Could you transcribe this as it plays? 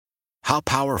How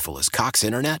powerful is Cox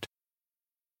Internet?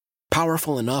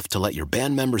 Powerful enough to let your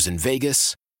band members in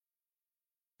Vegas,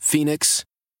 Phoenix,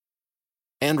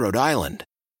 and Rhode Island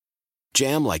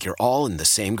jam like you're all in the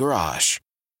same garage.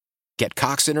 Get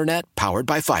Cox Internet powered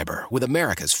by fiber with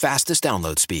America's fastest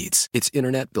download speeds. It's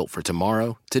internet built for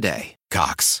tomorrow, today.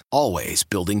 Cox, always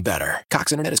building better.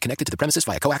 Cox Internet is connected to the premises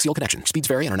via coaxial connection. Speeds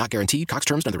vary and are not guaranteed. Cox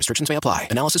terms and other restrictions may apply.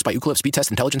 Analysis by Ookla Speed Test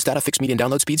Intelligence Data. Fixed median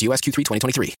download speeds. US Q3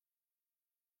 2023.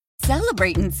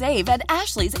 Celebrate and save at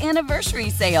Ashley's Anniversary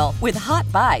Sale. With Hot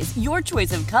Buys, your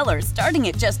choice of colors starting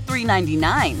at just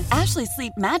 $3.99. Ashley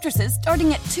Sleep mattresses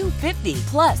starting at $2.50.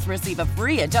 Plus, receive a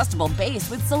free adjustable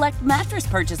base with select mattress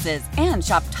purchases. And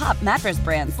shop top mattress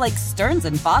brands like Stearns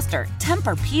 & Foster,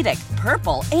 Tempur-Pedic,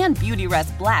 Purple, and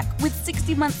Beautyrest Black with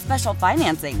 60-month special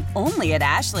financing. Only at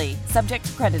Ashley. Subject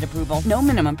to credit approval. No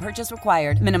minimum purchase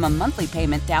required. Minimum monthly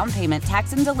payment, down payment,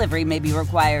 tax, and delivery may be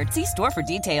required. See store for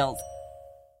details.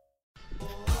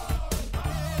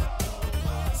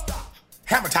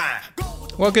 Hammer time!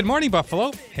 Well, good morning,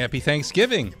 Buffalo. Happy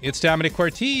Thanksgiving. It's Domenic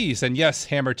Cortese, and yes,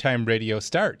 Hammer Time Radio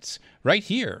starts right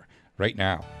here, right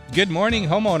now. Good morning,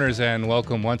 homeowners, and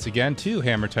welcome once again to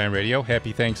Hammer Time Radio.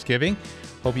 Happy Thanksgiving.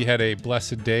 Hope you had a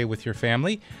blessed day with your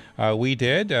family. We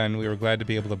did, and we were glad to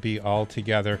be able to be all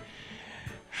together.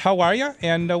 How are you?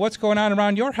 And what's going on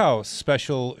around your house?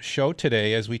 Special show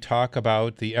today as we talk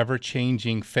about the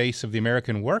ever-changing face of the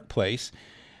American workplace.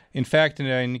 In fact, an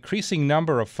increasing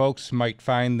number of folks might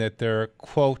find that their,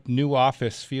 quote, new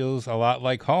office feels a lot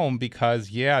like home because,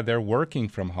 yeah, they're working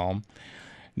from home.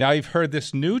 Now, you've heard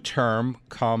this new term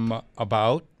come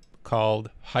about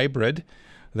called hybrid.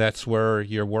 That's where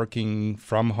you're working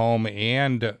from home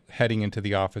and heading into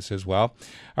the office as well.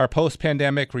 Our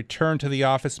post-pandemic return to the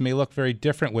office may look very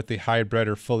different with the hybrid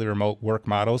or fully remote work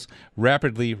models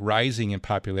rapidly rising in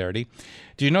popularity.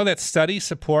 Do you know that studies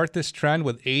support this trend,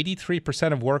 with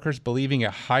 83% of workers believing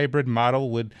a hybrid model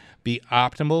would be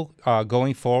optimal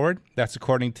going forward? That's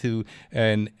according to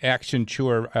an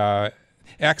Accenture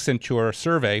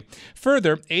survey.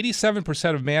 Further,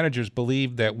 87% of managers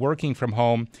believe that working from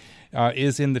home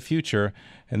is in the future,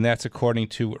 and that's according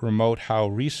to Remote How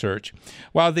research.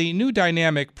 While the new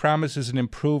dynamic promises an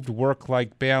improved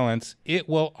work-life balance, it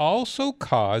will also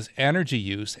cause energy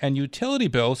use and utility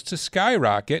bills to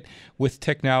skyrocket, with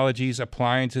technologies,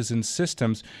 appliances, and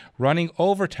systems running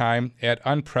overtime at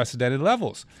unprecedented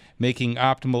levels, making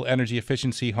optimal energy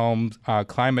efficiency home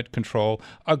climate control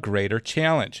a greater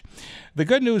challenge. The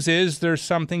good news is there's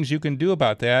some things you can do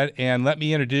about that, and let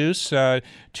me introduce to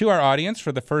our audience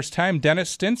for the first time Dennis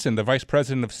Stinson, the Vice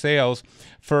President of Sales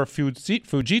for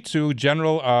Fujitsu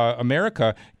General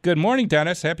America. Good morning,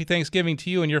 Dennis. Happy Thanksgiving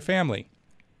to you and your family.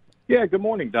 Yeah, good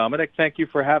morning, Dominic. Thank you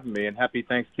for having me, and happy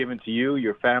Thanksgiving to you,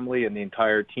 your family, and the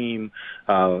entire team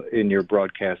in your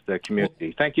broadcast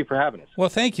community. Thank you for having us. Well,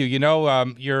 thank you. You know,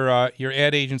 your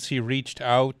ad agency reached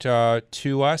out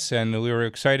to us, and we were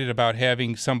excited about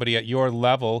having somebody at your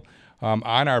level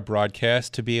on our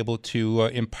broadcast to be able to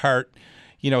impart,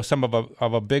 you know, some of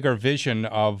a bigger vision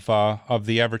of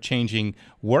the ever-changing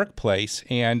workplace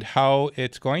and how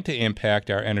it's going to impact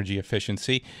our energy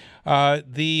efficiency.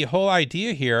 The whole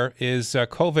idea here is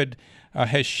COVID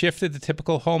has shifted the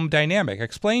typical home dynamic.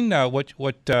 Explain what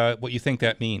you think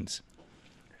that means.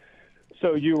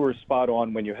 So you were spot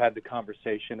on when you had the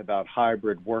conversation about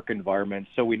hybrid work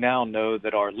environments. So we now know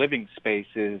that our living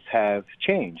spaces have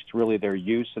changed. Really, their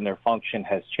use and their function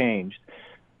has changed.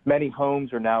 Many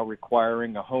homes are now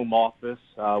requiring a home office.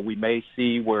 We may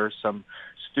see where some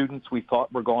students we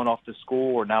thought were going off to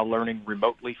school are now learning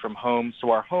remotely from home.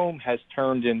 So our home has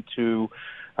turned into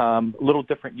a little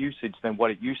different usage than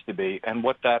what it used to be. And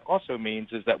what that also means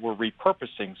is that we're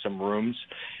repurposing some rooms.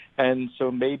 And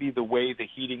so maybe the way the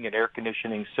heating and air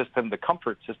conditioning system, the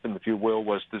comfort system, if you will,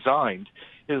 was designed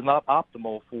is not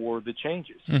optimal for the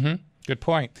changes. Mm-hmm. Good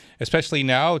point. Especially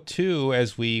now, too,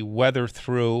 as we weather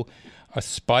through a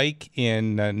spike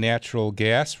in natural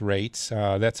gas rates.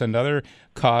 That's another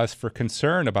cause for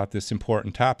concern about this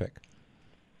important topic.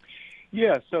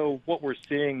 Yeah, so what we're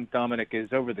seeing, Dominic,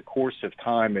 is over the course of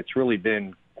time, it's really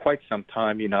been quite some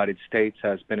time the United States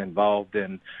has been involved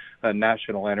in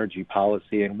national energy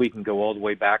policy, and we can go all the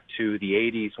way back to the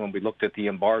 80s when we looked at the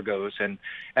embargoes. And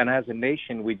as a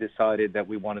nation, we decided that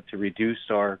we wanted to reduce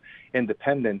our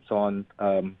independence on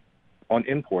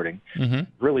importing. Mm-hmm.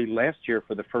 Really, last year,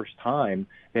 for the first time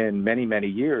in many, many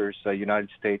years, the United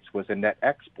States was a net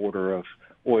exporter of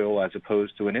oil as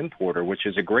opposed to an importer, which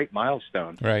is a great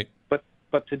milestone. Right.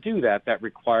 But to do that, that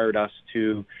required us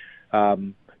to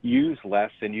use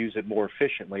less and use it more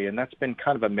efficiently. And that's been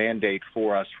kind of a mandate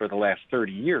for us for the last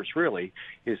 30 years, really,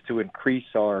 is to increase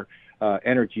our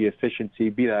energy efficiency,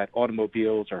 be that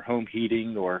automobiles or home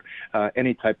heating or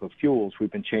any type of fuels.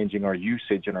 We've been changing our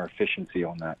usage and our efficiency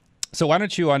on that. So why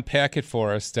don't you unpack it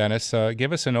for us, Dennis?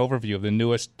 Give us an overview of the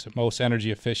newest, most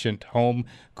energy-efficient home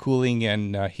cooling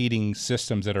and heating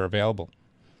systems that are available.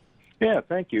 Yeah,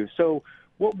 thank you. So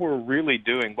what we're really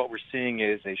doing, what we're seeing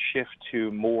is a shift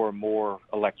to more and more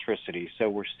electricity. So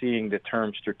we're seeing the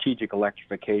term strategic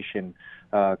electrification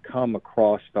come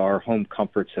across our home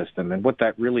comfort system. And what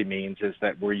that really means is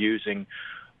that we're using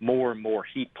more and more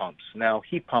heat pumps. Now,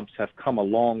 heat pumps have come a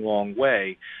long, long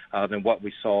way than what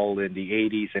we saw in the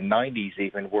 80s and 90s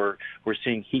even. We're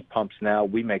seeing heat pumps now.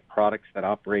 We make products that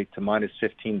operate to minus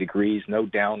 15 degrees, no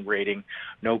down rating,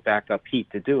 no backup heat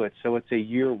to do it. So it's a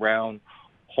year-round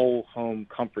whole home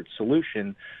comfort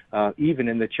solution, even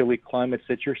in the chilly climates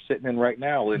that you're sitting in right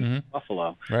now in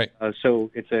Buffalo. Right.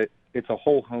 So it's a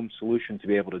whole home solution to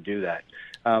be able to do that.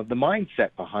 The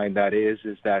mindset behind that is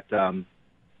that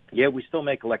yeah, we still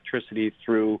make electricity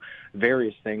through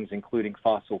various things, including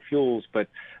fossil fuels, but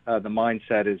the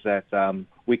mindset is that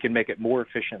we can make it more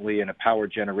efficiently in a power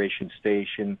generation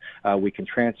station. We can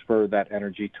transfer that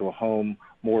energy to a home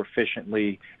more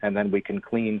efficiently, and then we can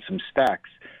clean some stacks,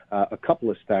 a couple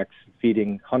of stacks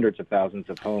feeding hundreds of thousands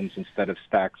of homes instead of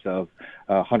stacks of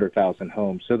 100,000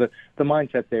 homes. So the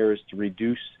mindset there is to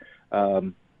reduce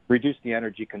the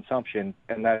energy consumption,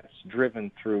 and that's driven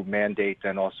through mandates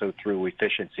and also through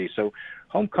efficiency. So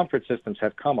home comfort systems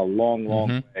have come a long,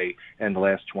 long way in the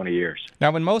last 20 years.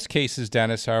 Now, in most cases,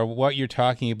 Dennis, are what you're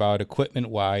talking about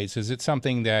equipment-wise, is it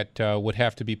something that would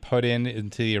have to be put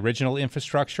into the original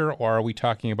infrastructure, or are we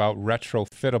talking about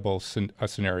retrofittable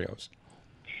scenarios?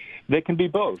 They can be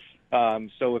both.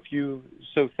 So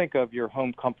think of your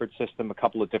home comfort system a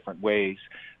couple of different ways.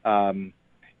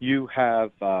 You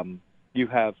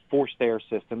have forced air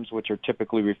systems, which are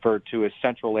typically referred to as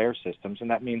central air systems, and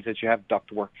that means that you have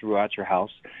ductwork throughout your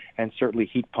house, and certainly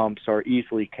heat pumps are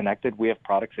easily connected. We have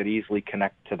products that easily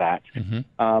connect to that.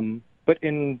 But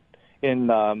in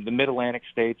the Mid-Atlantic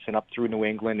states and up through New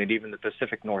England and even the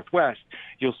Pacific Northwest,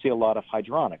 you'll see a lot of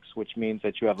hydronics, which means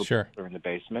that you have a boiler in the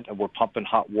basement, and we're pumping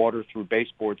hot water through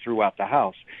baseboard throughout the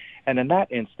house. And in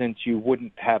that instance, you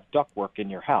wouldn't have ductwork in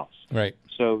your house. Right.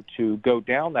 So to go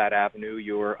down that avenue,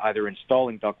 you're either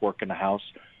installing ductwork in the house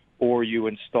or you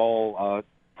install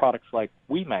products like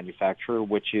we manufacture,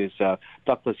 which is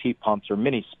ductless heat pumps or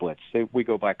mini splits. We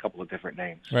go by a couple of different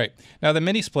names. Right. Now, the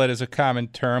mini split is a common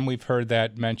term. We've heard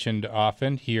that mentioned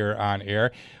often here on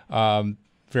air.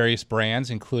 Various brands,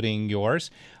 including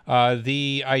yours.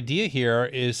 The idea here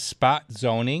is spot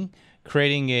zoning,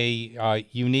 creating a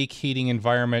unique heating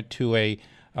environment to a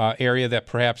area that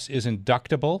perhaps isn't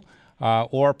ductable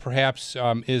or perhaps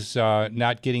is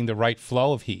not getting the right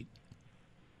flow of heat.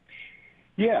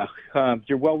 Yeah,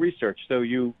 you're well researched. So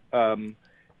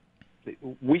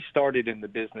we started in the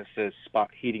business as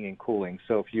spot heating and cooling.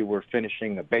 So if you were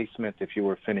finishing a basement, if you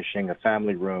were finishing a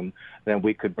family room, then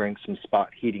we could bring some spot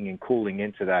heating and cooling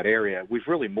into that area. We've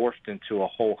really morphed into a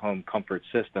whole home comfort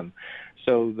system.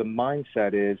 So the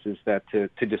mindset is that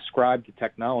to describe the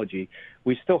technology,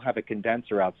 we still have a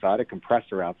condenser outside, a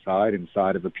compressor outside,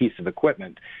 inside of a piece of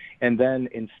equipment. And then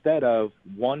instead of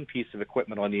one piece of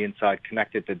equipment on the inside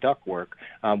connected to ductwork,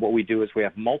 what we do is we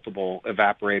have multiple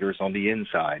evaporators on the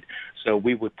inside. So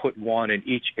we would put one in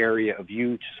each area of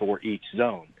use or each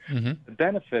zone. The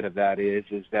benefit of that is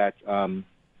that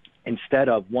instead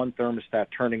of one thermostat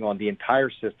turning on the entire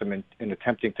system and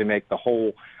attempting to make the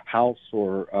whole house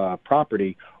or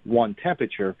property one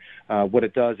temperature, what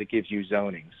it does, it gives you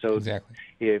zoning. So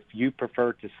if you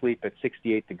prefer to sleep at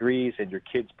 68 degrees and your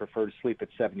kids prefer to sleep at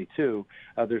 72,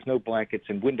 there's no blankets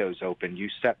and windows open. You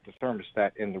set the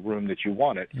thermostat in the room that you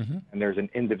want it, and there's an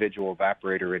individual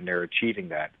evaporator in there achieving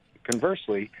that.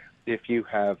 Conversely, if you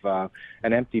have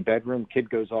an empty bedroom, kid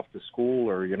goes off to school,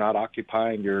 or you're not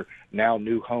occupying your now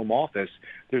new home office,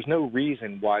 there's no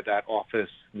reason why that office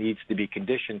needs to be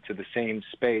conditioned to the same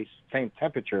space, same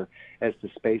temperature as the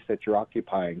space that you're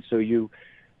occupying. So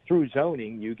through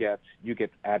zoning, you get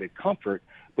added comfort,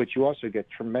 but you also get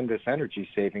tremendous energy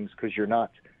savings because you're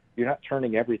not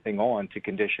turning everything on to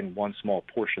condition one small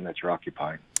portion that you're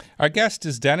occupying. Our guest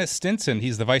is Dennis Stinson.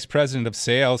 He's the Vice President of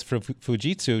Sales for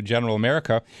Fujitsu General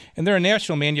America, and they're a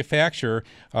national manufacturer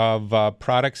of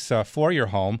products for your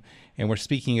home. And we're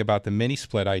speaking about the mini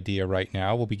split idea right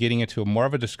now. We'll be getting into more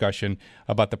of a discussion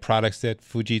about the products that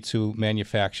Fujitsu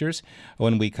manufactures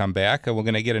when we come back. We're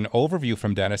going to get an overview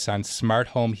from Dennis on smart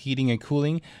home heating and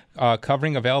cooling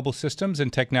covering available systems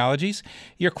and technologies.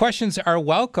 Your questions are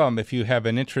welcome if you have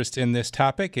an interest in this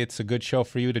topic. It's a good show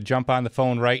for you to jump on the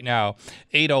phone right now.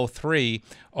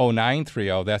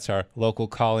 803-0930. That's our local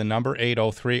call-in number,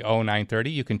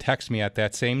 803-0930. You can text me at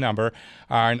that same number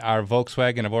on our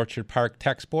Volkswagen of Orchard Park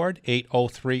text board,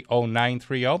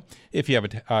 803-0930. If you have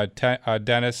a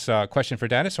Dennis question for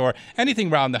Dennis or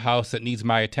anything around the house that needs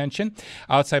my attention,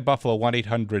 outside Buffalo,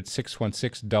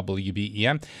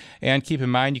 1-800-616-WBEN. And keep in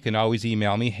mind, you can always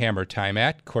email me,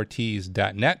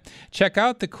 hammertime@cortese.net. Check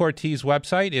out the Cortese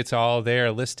website. It's all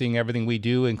there, listing everything we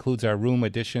do, includes our room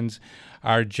additions,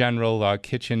 our general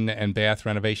kitchen and bath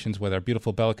renovations with our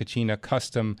beautiful Bella Cucina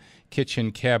custom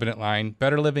kitchen cabinet line,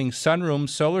 Better Living sunrooms,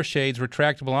 solar shades,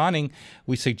 retractable awning.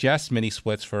 We suggest mini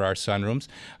splits for our sunrooms.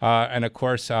 And, of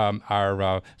course,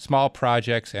 our small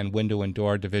projects and window and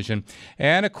door division.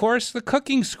 And, of course, the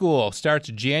cooking school starts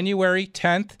January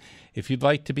 10th. If you'd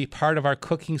like to be part of our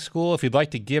cooking school, if you'd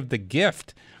like to give the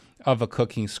gift of a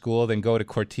cooking school, then go to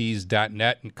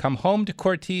Cortese.net and come home to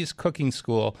Cortese Cooking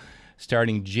School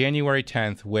starting January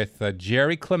 10th with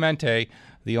Jerry Clemente,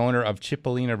 the owner of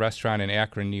Cipollina Restaurant in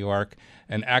Akron, New York,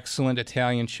 an excellent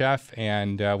Italian chef,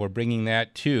 and we're bringing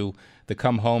that to the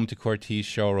Come Home to Cortese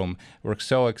showroom. We're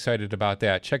so excited about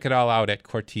that. Check it all out at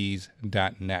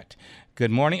Cortese.net.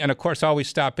 Good morning, and of course, always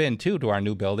stop in, too, to our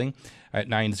new building at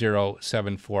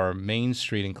 9074 Main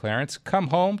Street in Clarence. Come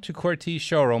Home to Cortese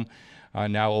showroom,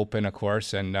 now open, of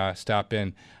course, and stop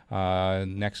in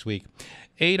next week.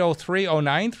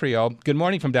 803-0930. Good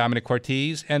morning from Domenic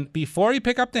Cortese. And before you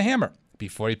pick up the hammer,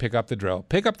 before you pick up the drill,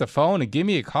 pick up the phone and give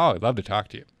me a call. I'd love to talk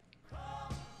to you.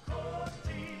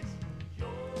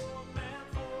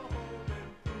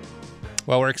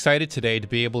 Well, we're excited today to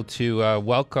be able to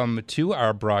welcome to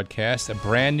our broadcast a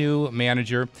brand new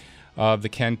manager of the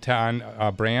Kenton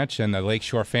branch and the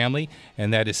Lakeshore family,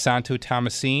 and that is Santo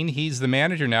Tomasine. He's the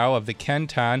manager now of the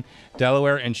Kenton,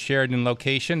 Delaware, and Sheridan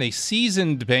location, a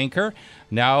seasoned banker,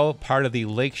 now part of the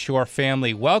Lakeshore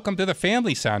family. Welcome to the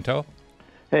family, Santo.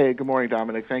 Hey, good morning,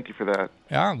 Dominic. Thank you for that.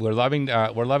 Yeah, we're loving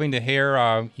to hear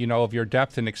of your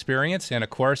depth and experience, and of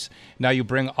course now you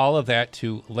bring all of that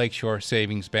to Lakeshore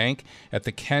Savings Bank at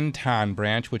the Kenton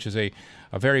branch, which is a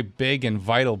very big and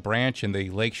vital branch in the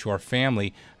Lakeshore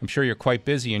family. I'm sure you're quite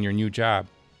busy in your new job.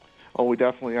 Oh, we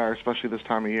definitely are, especially this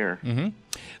time of year. Mm-hmm.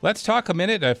 Let's talk a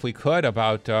minute, if we could,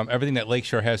 about everything that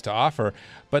Lakeshore has to offer.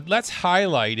 But let's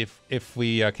highlight, if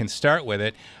we can start with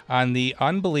it, on the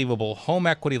unbelievable home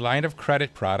equity line of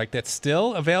credit product that's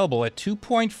still available at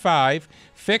 2.5,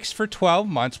 fixed for 12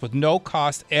 months with no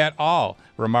cost at all.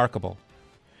 Remarkable.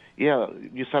 Yeah,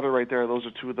 you said it right there. Those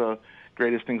are two of the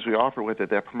greatest things we offer with it.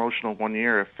 That promotional 1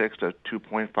 year fixed at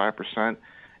 2.5%.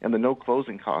 And the no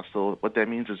closing costs. So what that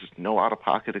means is just no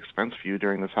out-of-pocket expense for you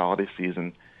during this holiday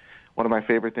season. One of my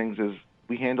favorite things is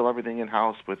we handle everything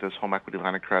in-house with this home equity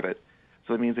line of credit.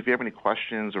 So it means if you have any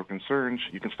questions or concerns,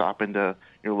 you can stop into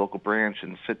your local branch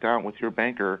and sit down with your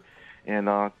banker and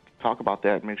talk about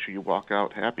that and make sure you walk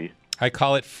out happy. I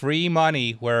call it free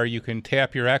money, where you can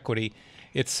tap your equity.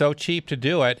 It's so cheap to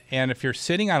do it. And if you're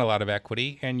sitting on a lot of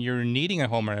equity and you're needing a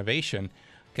home renovation,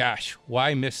 gosh,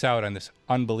 why miss out on this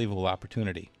unbelievable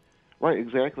opportunity? Right,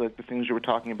 exactly. Like the things you were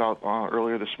talking about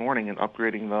earlier this morning, and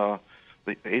upgrading the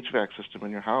HVAC system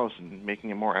in your house and making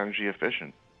it more energy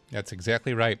efficient. That's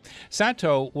exactly right.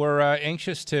 Santo, we're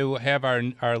anxious to have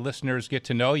our listeners get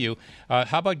to know you.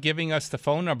 How about giving us the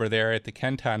phone number there at the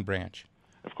Kenton branch?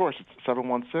 Of course. It's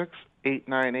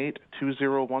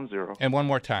 716-898-2010. And one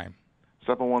more time.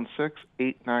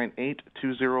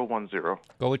 716-898-2010.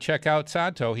 Go check out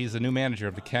Santo. He's the new manager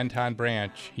of the Kenton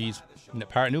branch. He's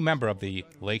a new member of the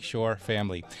Lakeshore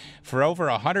family. For over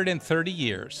 130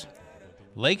 years,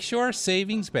 Lakeshore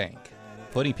Savings Bank,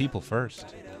 putting people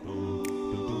first.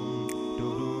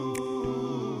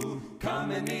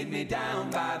 Come and meet me down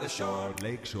by the shore.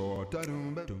 Lakeshore.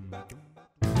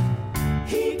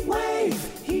 Heat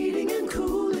wave, heating and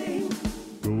cooling.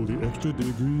 Go the extra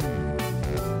degree.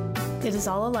 It is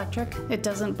all electric. It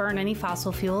doesn't burn any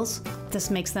fossil fuels. This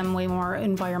makes them way more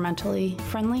environmentally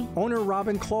friendly. Owner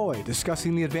Robin Cloy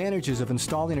discussing the advantages of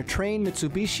installing a Trane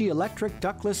Mitsubishi electric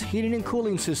ductless heating and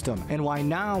cooling system, and why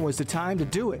now is the time to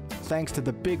do it, thanks to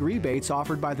the big rebates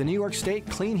offered by the New York State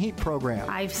Clean Heat Program.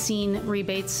 I've seen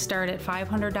rebates start at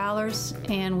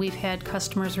 $500, and we've had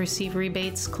customers receive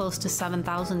rebates close to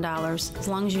 $7,000. As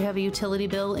long as you have a utility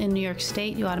bill in New York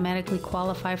State, you automatically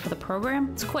qualify for the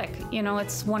program. It's quick.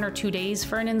 It's 1 or 2 days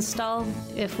for an install.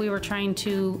 If we were trying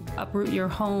to uproot your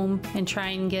home and try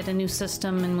and get a new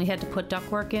system and we had to put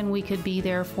ductwork in, we could be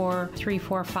there for 3,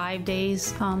 4, 5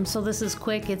 days. So this is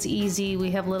quick, it's easy, we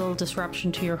have little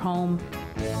disruption to your home.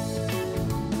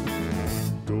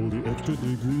 go the extra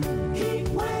degree. Heat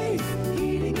Wave,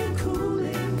 heating and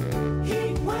cooling.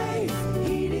 Heat Wave,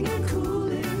 heating and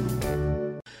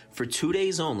cooling. For 2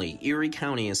 days only, Erie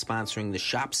County is sponsoring the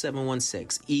Shop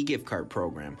 716 e-gift card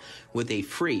program with a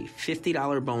free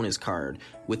 $50 bonus card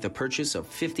with the purchase of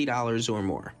 $50 or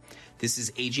more. This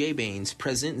is AJ Baines,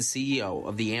 President and CEO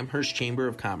of the Amherst Chamber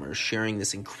of Commerce, sharing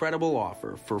this incredible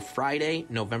offer for Friday,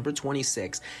 November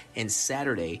 26th and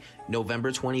Saturday,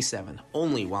 November 27th,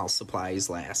 only while supplies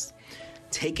last.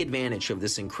 Take advantage of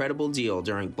this incredible deal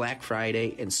during Black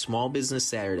Friday and Small Business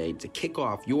Saturday to kick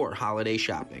off your holiday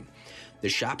shopping. The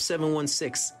Shop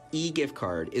 716 e-gift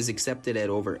card is accepted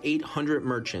at over 800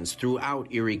 merchants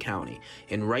throughout Erie County.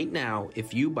 And right now,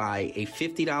 if you buy a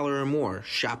 $50 or more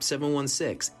Shop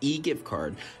 716 e-gift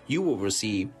card, you will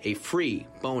receive a free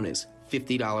bonus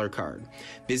 $50 card.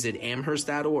 Visit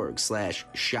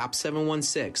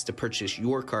amherst.org/shop716 to purchase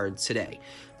your card today.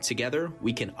 Together,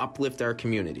 we can uplift our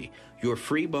community. Your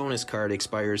free bonus card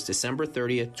expires December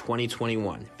 30th,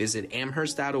 2021. Visit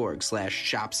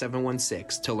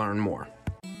amherst.org/shop716 to learn more.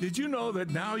 Did you know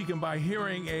that now you can buy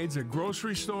hearing aids at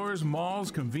grocery stores, malls,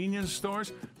 convenience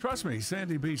stores? Trust me,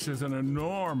 Sandy Beach, there's an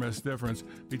enormous difference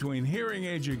between hearing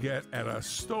aids you get at a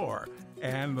store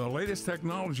and the latest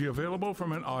technology available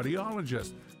from an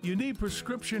audiologist. You need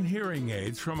prescription hearing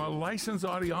aids from a licensed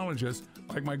audiologist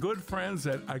like my good friends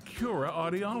at Acura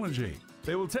Audiology.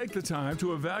 They will take the time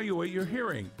to evaluate your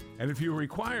hearing, and if you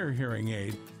require a hearing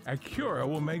aid, Acura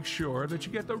will make sure that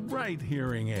you get the right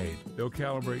hearing aid. They'll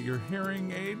calibrate your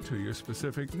hearing aid to your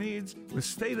specific needs with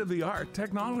state-of-the-art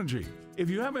technology.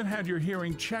 If you haven't had your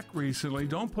hearing checked recently,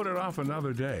 don't put it off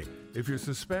another day. If you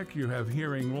suspect you have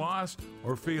hearing loss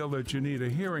or feel that you need a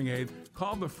hearing aid,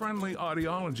 call the friendly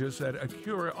audiologist at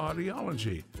Acura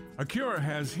Audiology. Acura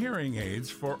has hearing aids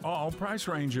for all price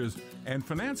ranges, and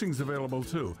financing's available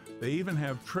too. They even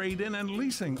have trade-in and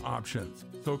leasing options.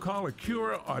 So call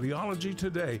Acura Audiology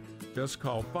today. Just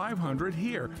call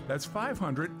 500-HEAR. That's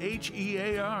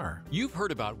 500-HEAR. You've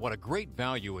heard about what a great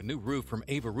value a new roof from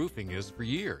Ava Roofing is for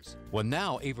years. Well,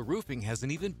 now Ava Roofing has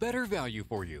an even better value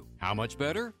for you. How much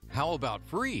better? How about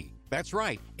free? That's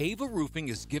right. Ava Roofing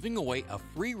is giving away a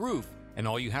free roof, and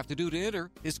all you have to do to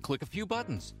enter is click a few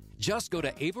buttons. Just go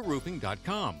to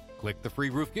avaroofing.com, click the free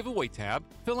roof giveaway tab,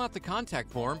 fill out the contact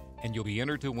form, and you'll be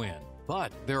entered to win.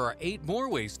 But there are 8 more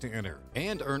ways to enter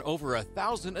and earn over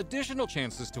 1,000 additional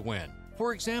chances to win.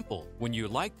 For example, when you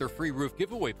like their free roof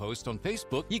giveaway post on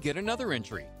Facebook, you get another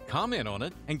entry. Comment on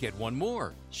it and get 1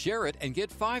 more. Share it and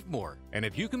get 5 more. And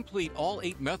if you complete all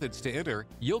 8 methods to enter,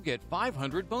 you'll get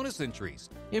 500 bonus entries.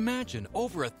 Imagine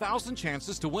over 1,000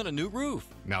 chances to win a new roof.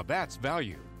 Now that's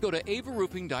value. Go to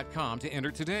avaroofing.com to enter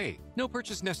today. No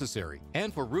purchase necessary.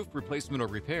 And for roof replacement or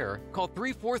repair, call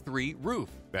 343-ROOF.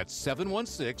 That's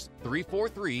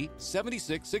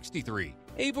 716-343-7663.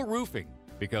 Ava Roofing.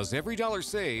 Because every dollar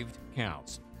saved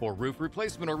counts. For roof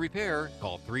replacement or repair,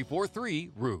 call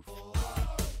 343-ROOF.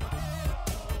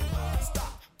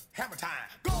 Stop. Hammer time.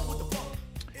 Go with the flow.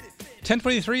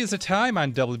 10:43 is the time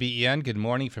on WBEN. Good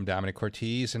morning from Domenic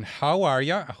Cortese. And how are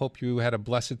you? I hope you had a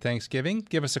blessed Thanksgiving.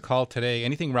 Give us a call today.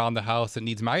 Anything around the house that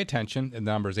needs my attention, the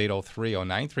number is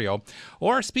 803-0930.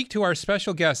 Or speak to our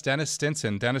special guest, Dennis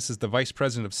Stinson. Dennis is the Vice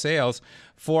President of Sales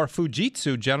for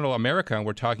Fujitsu General America. And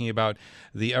we're talking about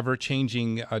the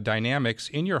ever-changing dynamics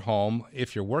in your home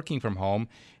if you're working from home,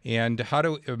 and how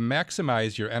to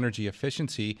maximize your energy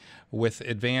efficiency with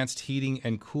advanced heating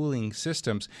and cooling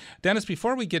systems. Dennis,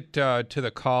 before we get to the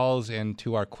calls and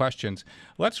to our questions,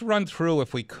 let's run through,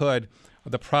 if we could,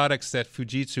 the products that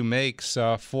Fujitsu makes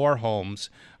for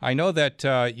homes. I know that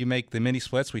you make the mini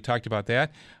splits. We talked about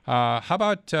that. How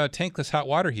about tankless hot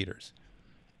water heaters?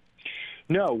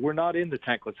 No, we're not in the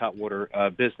tankless hot water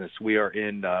business. We are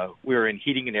in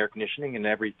heating and air conditioning, and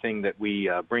everything that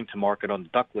we bring to market on the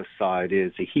ductless side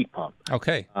is a heat pump.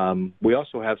 Okay. We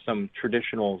also have some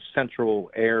traditional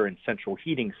central air and central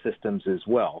heating systems as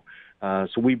well.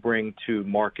 So we bring to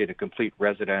market a complete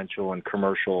residential and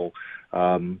commercial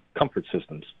comfort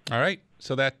systems. All right.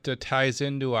 So that ties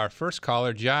into our first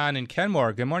caller, John in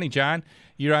Kenmore. Good morning, John.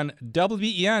 You're on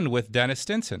WBEN with Dennis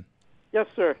Stinson. Yes,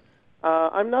 sir.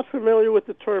 I'm not familiar with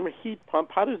the term heat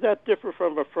pump. How does that differ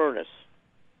from a furnace?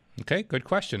 Okay, good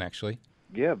question, actually.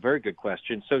 Yeah, very good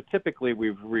question. So typically we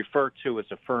refer to as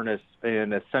a furnace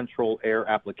in a central air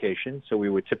application. So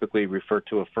we would typically refer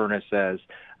to a furnace as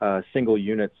a single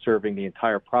unit serving the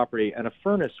entire property. And a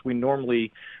furnace we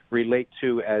normally relate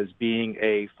to as being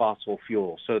a fossil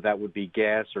fuel. So that would be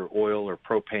gas or oil or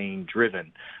propane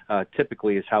driven,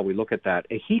 typically is how we look at that.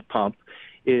 A heat pump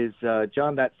is,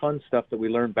 John, that fun stuff that we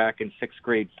learned back in 6th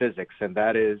grade physics, and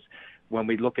that is when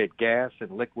we look at gas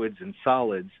and liquids and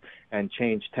solids and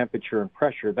change temperature and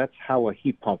pressure, that's how a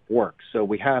heat pump works. So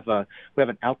we have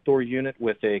an outdoor unit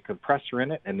with a compressor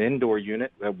in it, an indoor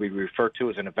unit that we refer to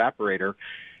as an evaporator.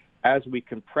 As we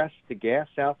compress the gas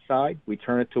outside, we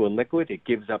turn it to a liquid. It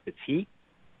gives up its heat.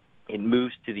 It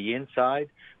moves to the inside.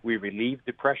 We relieve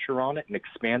the pressure on it and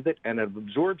expand it, and it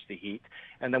absorbs the heat,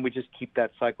 and then we just keep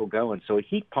that cycle going. So a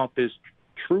heat pump is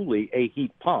truly a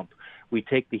heat pump. We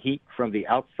take the heat from the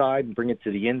outside and bring it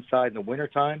to the inside in the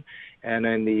wintertime, and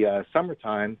in the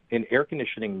summertime, in air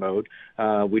conditioning mode,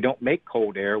 we don't make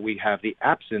cold air. We have the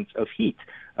absence of heat.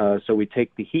 So we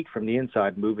take the heat from the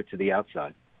inside and move it to the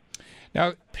outside.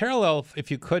 Now, parallel,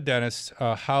 if you could, Dennis,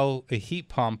 how a heat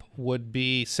pump would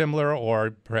be similar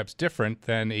or perhaps different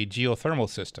than a geothermal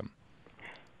system.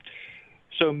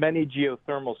 So many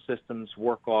geothermal systems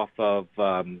work off of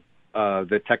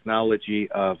the technology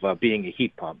of being a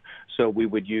heat pump. So we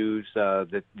would use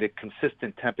the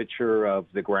consistent temperature of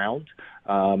the ground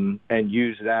and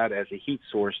use that as a heat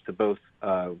source to both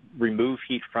remove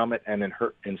heat from it and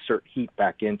insert heat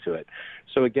back into it.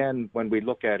 So again, when we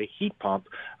look at a heat pump,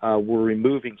 we're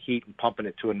removing heat and pumping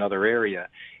it to another area.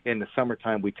 In the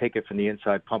summertime, we take it from the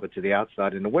inside, pump it to the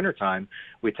outside. In the wintertime,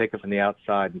 we take it from the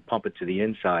outside and pump it to the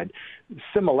inside.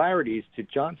 Similarities to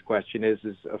John's question is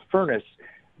a furnace.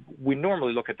 We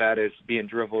normally look at that as being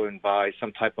driven by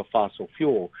some type of fossil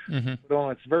fuel. Mm-hmm. But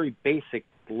on its very basic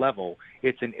level,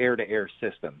 it's an air-to-air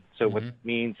system. So what it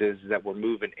means is that we're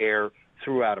moving air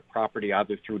throughout a property,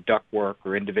 either through ductwork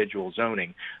or individual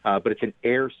zoning. But it's an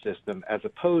air system as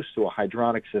opposed to a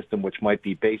hydronic system, which might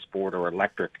be baseboard or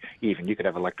electric even. You could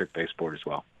have electric baseboard as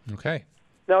well. Okay.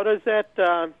 Now, does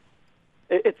that,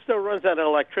 it still runs on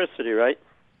electricity, right?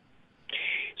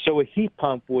 So a heat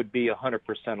pump would be 100%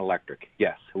 electric.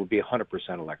 Yes, it would be 100%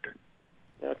 electric.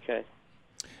 Okay.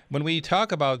 When we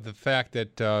talk about the fact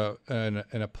that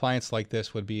an appliance like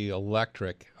this would be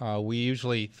electric, we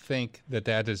usually think that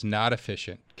that is not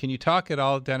efficient. Can you talk at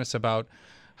all, Dennis, about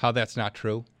how that's not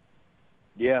true?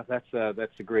 Yeah, that's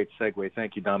a great segue.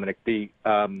 Thank you, Dominic.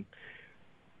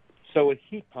 So a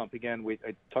heat pump, again,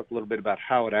 I talked a little bit about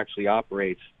how it actually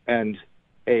operates, and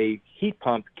a heat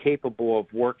pump capable of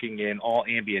working in all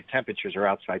ambient temperatures or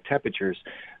outside temperatures,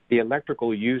 the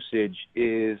electrical usage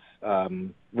is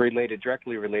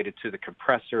directly related to the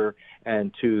compressor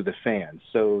and to the fan,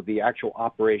 so the actual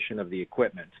operation of the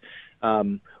equipment.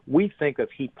 We think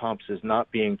of heat pumps as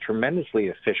not being tremendously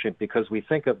efficient because we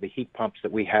think of the heat pumps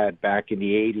that we had back in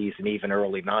the 80s and even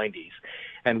early 90s.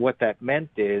 And what that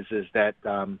meant is that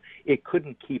it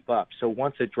couldn't keep up. So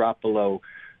once it dropped below,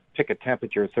 pick a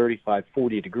temperature of 35,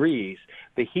 40 degrees,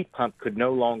 the heat pump could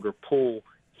no longer pull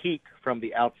heat from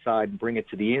the outside and bring it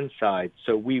to the inside.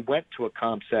 So we went to a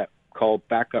concept called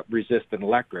backup resistant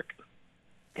electric,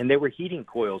 and there were heating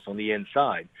coils on the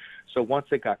inside. So once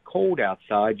it got cold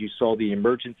outside, you saw the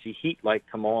emergency heat light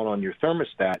come on your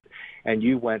thermostat, and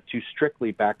you went to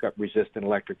strictly backup resistant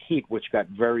electric heat, which got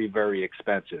very, very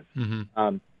expensive.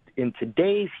 Mm-hmm. In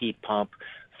today's heat pump,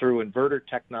 through inverter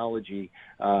technology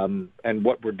and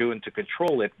what we're doing to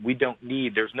control it,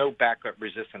 there's no backup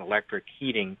resistant electric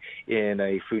heating in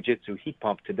a Fujitsu heat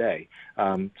pump today.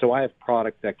 So I have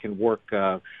product that can work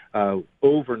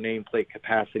over nameplate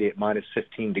capacity at minus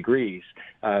 15 degrees.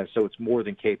 So it's more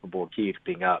than capable of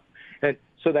keeping up. And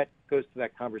so that goes to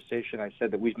that conversation. I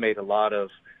said that we've made a lot of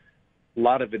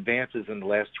advances in the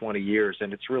last 20 years,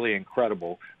 and it's really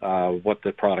incredible what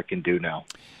the product can do now.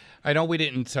 I know we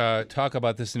didn't talk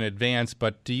about this in advance,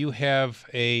 but do you have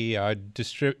a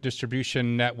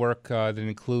distribution network that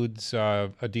includes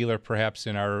a dealer perhaps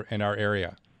in our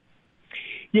area?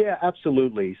 Yeah,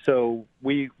 absolutely. So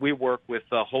we work with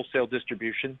wholesale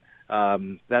distribution.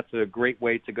 That's a great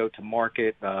way to go to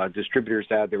market. Distributors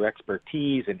add their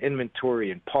expertise and inventory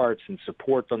and parts and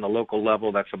support on the local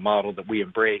level. That's a model that we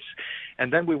embrace.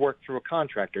 And then we work through a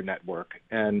contractor network.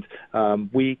 And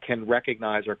we can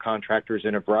recognize our contractors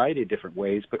in a variety of different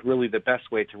ways, but really the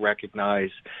best way to recognize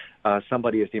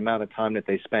somebody is the amount of time that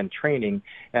they spend training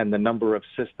and the number of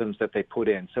systems that they put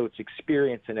in. So it's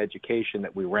experience and education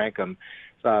that we rank them.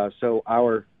 So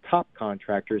our top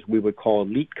contractors we would call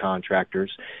elite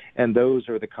contractors, and those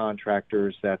are the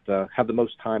contractors that have the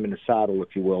most time in the saddle,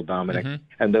 if you will, Dominic. Mm-hmm.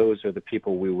 And those are the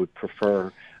people we would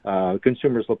prefer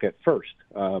consumers look at first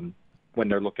when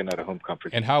they're looking at a home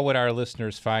comfort. And how would our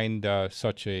listeners find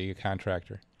such a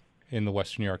contractor in the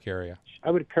Western New York area?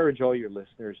 I would encourage all your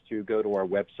listeners to go to our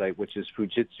website, which is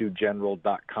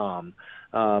fujitsugeneral.com.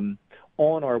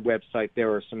 on our website,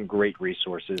 there are some great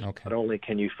resources. Okay. Not only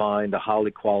can you find a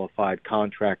highly qualified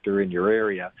contractor in your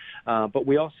area, but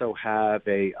we also have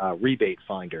a rebate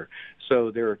finder. So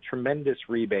there are tremendous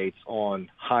rebates on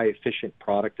high-efficient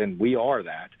product, and we are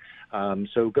that.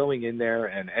 So going in there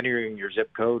and entering your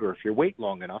zip code, or if you wait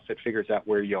long enough, it figures out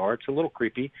where you are. It's a little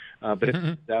creepy, but it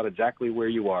figures out exactly where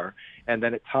you are. And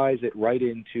then it ties it right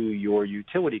into your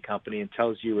utility company and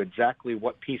tells you exactly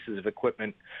what pieces of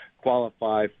equipment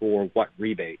qualify for what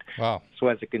rebate. Wow. So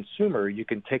as a consumer, you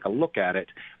can take a look at it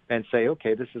and say,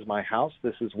 okay, this is my house,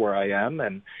 this is where I am,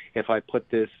 and if I put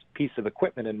this piece of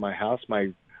equipment in my house,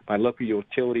 my local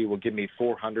utility will give me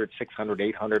 $400,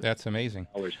 $600, $800. That's amazing.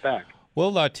 Back.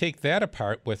 We'll take that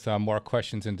apart with more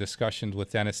questions and discussions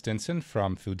with Dennis Stinson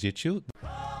from Fujitsu.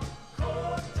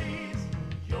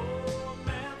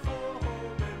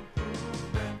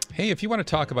 Hey, if you want to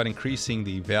talk about increasing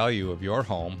the value of your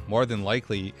home, more than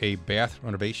likely a bath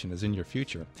renovation is in your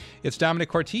future. It's Domenic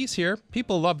Cortese here.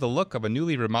 People love the look of a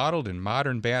newly remodeled and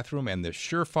modern bathroom, and the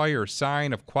surefire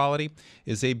sign of quality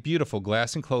is a beautiful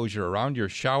glass enclosure around your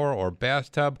shower or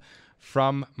bathtub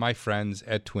from my friends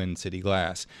at Twin City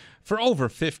Glass. For over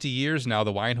 50 years now,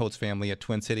 the Weinholz family at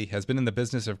Twin City has been in the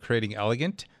business of creating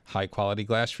elegant, high-quality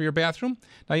glass for your bathroom.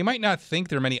 Now, you might not think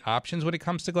there are many options when it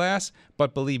comes to glass,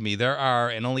 but believe me, there are,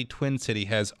 and only Twin City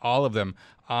has all of them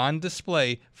on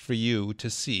display for you to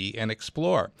see and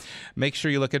explore. Make sure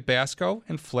you look at Basco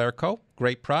and Flairco.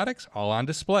 Great products, all on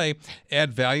display.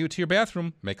 Add value to your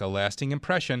bathroom. Make a lasting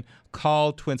impression.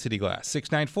 Call Twin City Glass,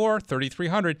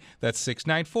 694-3300. That's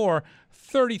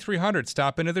 694-3300.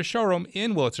 Stop into their showroom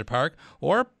in Willitzer Park,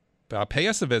 or pay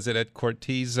us a visit at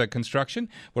Cortese Construction,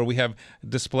 where we have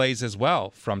displays as well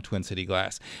from Twin City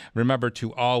Glass. Remember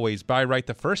to always buy right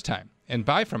the first time and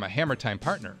buy from a Hammer Time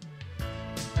partner.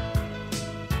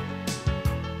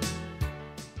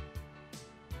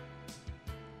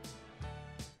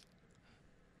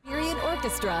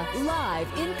 Orchestra live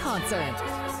in concert,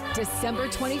 December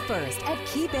 21st at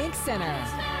KeyBank Center.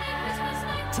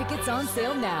 Tickets on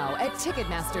sale now at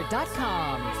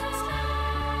Ticketmaster.com.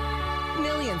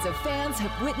 Millions of fans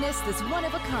have witnessed this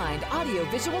one-of-a-kind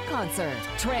audio-visual concert.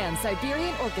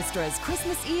 Trans-Siberian Orchestra's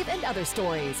Christmas Eve and Other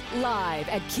Stories, live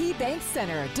at KeyBank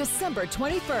Center, December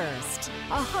 21st.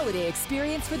 A holiday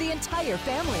experience for the entire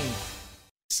family.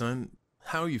 Son,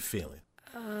 how are you feeling?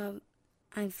 I'm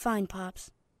fine,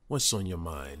 Pops. What's on your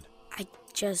mind? I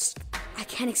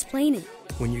can't explain it.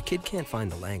 When your kid can't find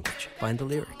the language, find the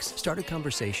lyrics. Start a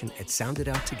conversation at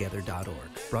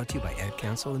sounditouttogether.org. Brought to you by Ad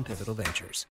Council and Pivotal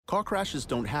Ventures. Car crashes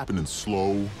don't happen in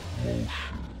slow motion.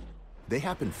 They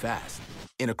happen fast.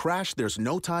 In a crash, there's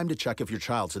no time to check if your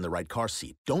child's in the right car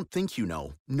seat. Don't think you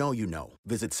know. Know you know.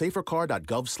 Visit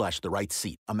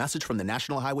safercar.gov/the-right-seat. A message from the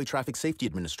National Highway Traffic Safety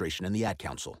Administration and the Ad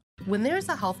Council. When there's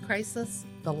a health crisis,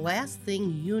 the last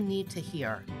thing you need to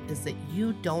hear is that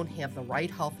you don't have the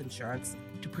right health insurance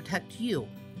to protect you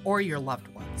or your loved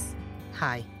ones.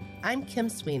 Hi, I'm Kim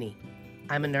Sweeney.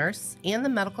 I'm a nurse and the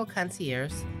medical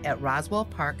concierge at Roswell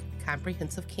Park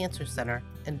Comprehensive Cancer Center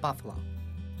in Buffalo.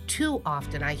 Too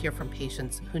often I hear from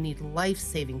patients who need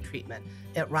life-saving treatment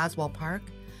at Roswell Park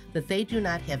that they do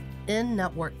not have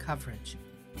in-network coverage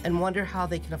and wonder how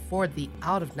they can afford the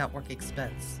out-of-network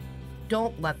expense.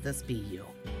 Don't let this be you.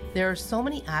 There are so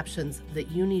many options that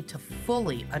you need to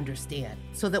fully understand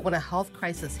so that when a health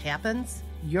crisis happens,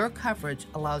 your coverage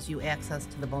allows you access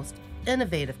to the most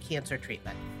innovative cancer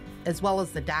treatment, as well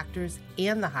as the doctors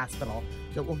and the hospital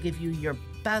that will give you your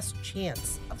best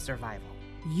chance of survival.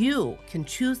 You can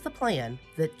choose the plan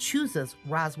that chooses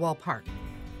Roswell Park.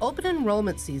 Open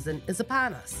enrollment season is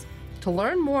upon us. To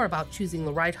learn more about choosing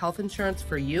the right health insurance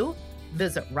for you,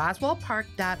 visit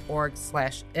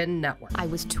roswellpark.org/in-network. I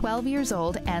was 12 years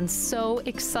old and so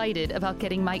excited about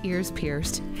getting my ears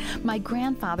pierced. My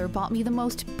grandfather bought me the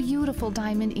most beautiful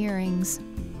diamond earrings.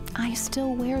 I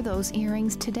still wear those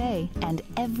earrings today, and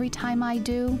every time I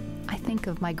do, I think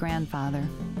of my grandfather.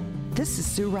 This is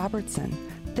Sue Robertson.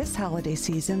 This holiday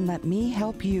season, let me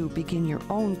help you begin your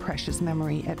own precious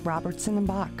memory at Robertson &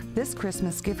 Bach. This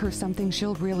Christmas, give her something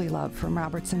she'll really love from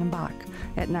Robertson & Bach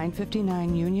at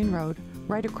 959 Union Road,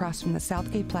 right across from the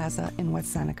Southgate Plaza in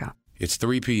West Seneca. It's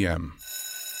 3 p.m.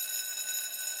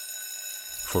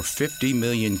 For 50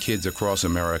 million kids across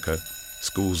America,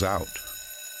 school's out.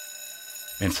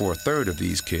 And for a third of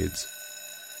these kids,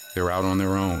 they're out on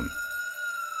their own.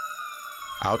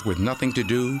 Out with nothing to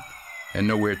do and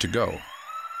nowhere to go.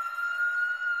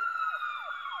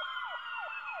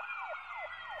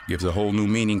 Gives a whole new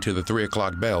meaning to the 3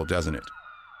 o'clock bell, doesn't it?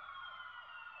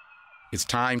 It's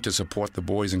time to support the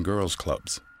Boys and Girls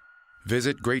Clubs.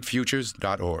 Visit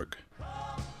greatfutures.org.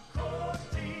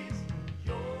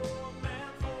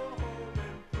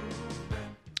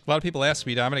 A lot of people ask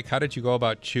me, Dominic, how did you go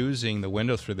about choosing the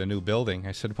windows for the new building?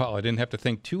 I said, well, I didn't have to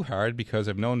think too hard because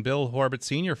I've known Bill Horbert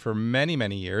Sr. for many,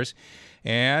 many years,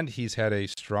 and he's had a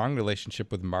strong relationship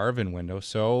with Marvin Windows.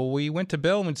 So we went to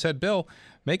Bill and said, Bill,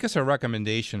 make us a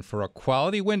recommendation for a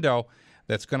quality window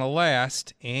that's going to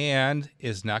last and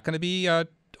is not going to be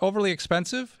overly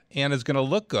expensive and is going to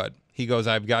look good. He goes,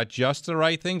 I've got just the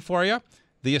right thing for you.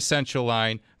 The Essential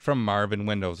line from Marvin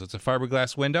Windows. It's a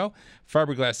fiberglass window,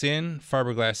 fiberglass in,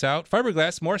 fiberglass out.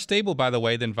 Fiberglass, more stable, by the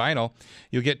way, than vinyl.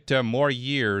 You'll get more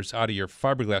years out of your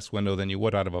fiberglass window than you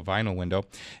would out of a vinyl window.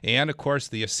 And, of course,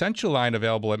 the Essential line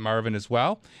available at Marvin as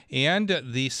well, and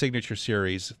the Signature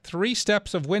Series. 3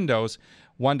 steps of windows,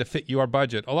 one to fit your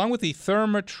budget, along with the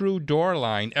ThermaTrue door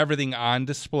line, everything on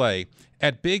display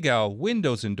at Big L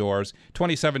Windows and Doors,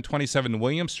 2727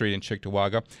 William Street in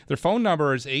Cheektowaga. Their phone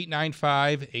number is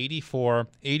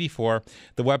 895-8484.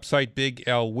 The website,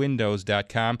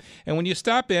 biglwindows.com. And when you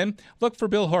stop in, look for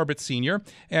Bill Horbert Sr.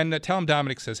 and tell him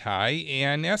Dominic says hi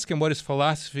and ask him what his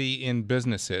philosophy in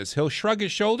business is. He'll shrug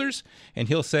his shoulders and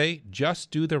he'll say, just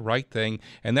do the right thing.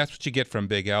 And that's what you get from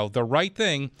Big L, the right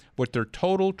thing with their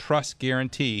total trust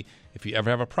guarantee. If you ever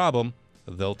have a problem,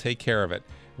 they'll take care of it.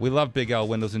 We love Big L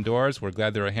Windows and Doors. We're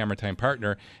glad they're a Hammer Time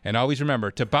partner. And always remember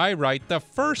to buy right the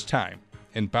first time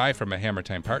and buy from a Hammer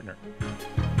Time partner.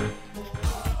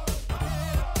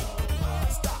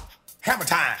 Hammer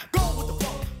Time.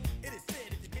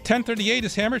 10:38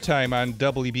 is Hammer Time on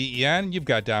WBEN. You've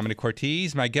got Domenic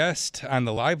Cortese. My guest on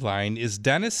the live line is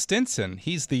Dennis Stinson.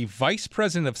 He's the Vice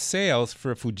President of Sales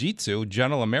for Fujitsu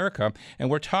General America, and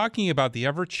we're talking about the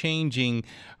ever-changing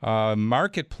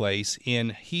marketplace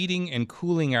in heating and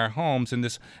cooling our homes and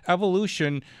this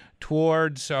evolution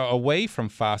towards away from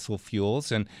fossil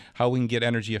fuels and how we can get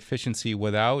energy efficiency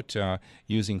without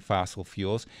using fossil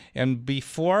fuels. And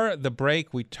before the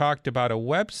break, we talked about a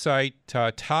website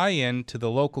tie-in to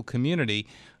the local community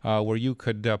where you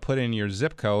could put in your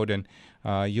zip code and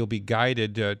you'll be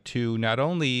guided to not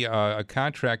only a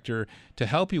contractor to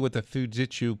help you with the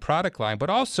Fujitsu product line,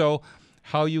 but also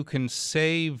how you can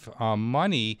save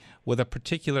money with a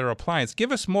particular appliance.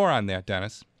 Give us more on that,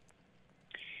 Dennis.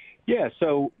 Yeah,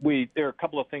 so there are a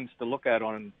couple of things to look at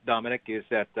on Dominic is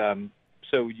that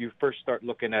so you first start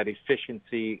looking at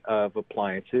efficiency of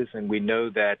appliances, and we know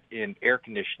that in air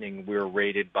conditioning we're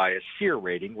rated by a SEER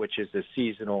rating, which is a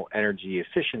seasonal energy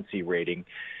efficiency rating.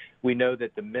 We know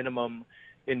that the minimum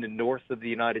in the north of the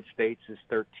United States is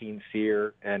 13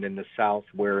 SEER, and in the south,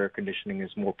 where air conditioning is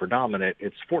more predominant,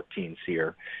 it's 14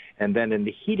 SEER. And then in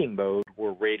the heating mode,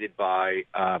 we're rated by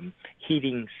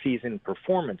Heating Season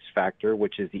Performance Factor,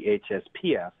 which is the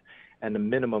HSPF, and the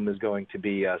minimum is going to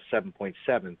be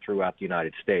 7.7 throughout the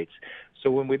United States. So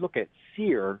when we look at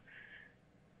SEER,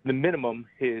 the minimum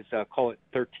is, call it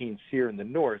 13 SEER in the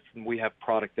north, and we have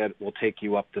product that will take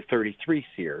you up to 33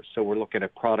 SEER. So we're looking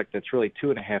at product that's really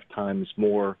 2.5 times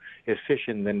more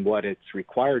efficient than what it's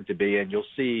required to be, and you'll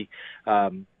see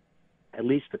at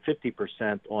least a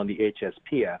 50% on the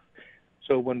HSPF.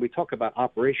 So when we talk about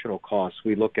operational costs,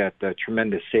 we look at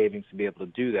tremendous savings to be able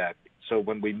to do that. So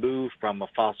when we move from a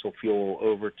fossil fuel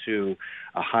over to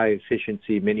a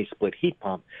high-efficiency mini-split heat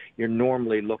pump, you're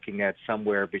normally looking at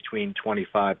somewhere between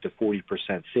 25 to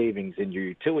 40% savings in your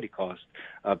utility cost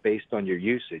based on your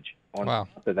usage. On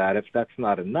top of that, if that's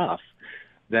not enough,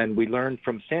 then we learned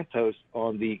from Santos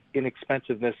on the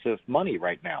inexpensiveness of money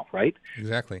right now, right?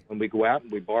 Exactly. When we go out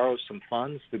and we borrow some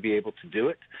funds to be able to do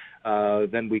it,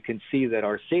 then we can see that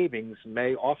our savings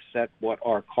may offset what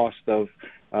our cost of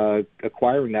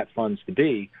acquiring that funds to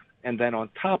be. And then on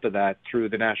top of that, through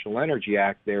the National Energy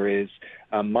Act, there is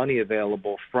money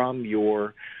available from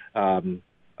your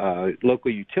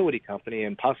local utility company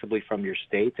and possibly from your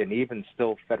state, and even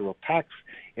still federal tax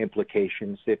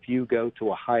implications. If you go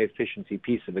to a high-efficiency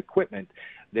piece of equipment,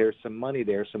 there's some money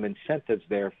there, some incentives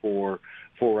there for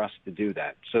us to do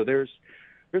that. So there's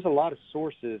a lot of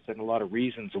sources and a lot of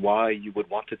reasons why you would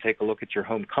want to take a look at your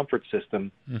home comfort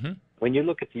system. Mm-hmm. When you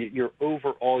look at your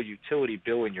overall utility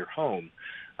bill in your home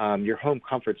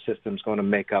comfort system is going to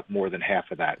make up more than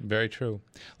half of that. Very true.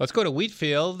 Let's go to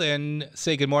Wheatfield and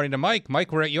say good morning to Mike.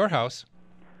 Mike, we're at your house.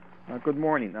 Good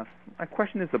morning. My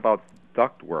question is about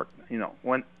duct work. You know,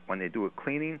 when they do a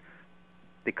cleaning,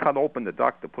 they cut open the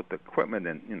duct to put the equipment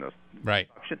in. Right.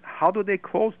 How do they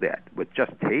close that? With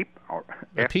just tape or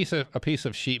a piece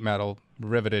of sheet metal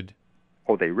riveted.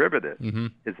 Oh, they rivet it. Mm-hmm.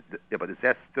 But is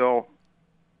that still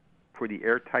pretty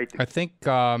airtight? I think.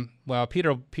 Well,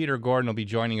 Peter Gordon will be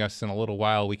joining us in a little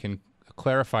while. We can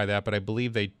clarify that, but I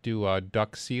believe they do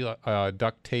duct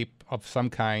tape of some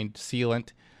kind,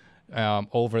 sealant,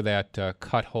 over that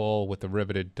cut hole with the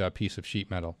riveted piece of sheet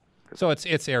metal. So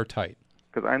it's airtight.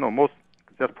 Because I know most,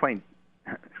 just plain,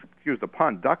 excuse the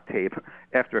pun, duct tape,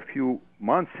 after a few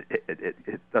months,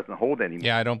 it doesn't hold anymore.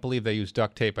 Yeah, I don't believe they use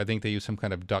duct tape. I think they use some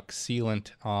kind of duct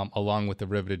sealant along with the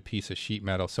riveted piece of sheet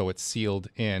metal, so it's sealed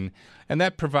in. And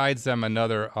that provides them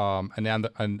another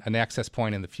an access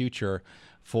point in the future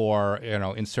for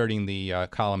inserting the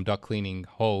column duct cleaning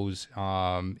hose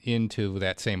into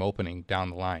that same opening down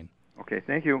the line. Okay,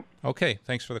 thank you. Okay,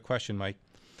 thanks for the question, Mike.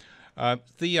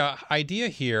 The idea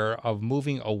here of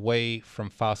moving away from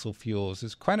fossil fuels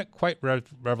is quite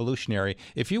revolutionary.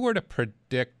 If you were to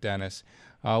predict, Dennis,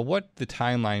 what the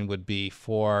timeline would be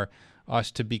for us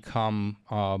to become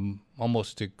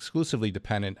almost exclusively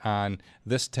dependent on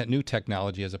this new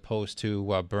technology as opposed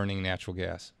to burning natural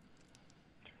gas?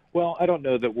 Well, I don't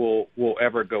know that we'll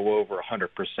ever go over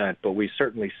 100%, but we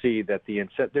certainly see that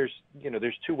there's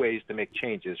two ways to make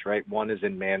changes, right? One is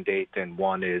in mandate and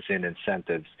one is in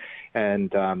incentives. And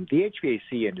the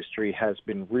HVAC industry has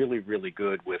been really, really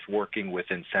good with working with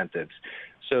incentives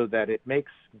so that it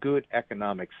makes good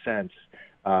economic sense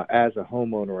as a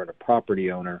homeowner and a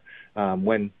property owner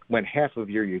when half of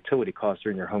your utility costs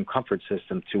are in your home comfort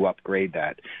system to upgrade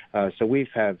that. So we've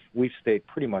stayed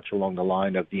pretty much along the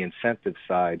line of the incentive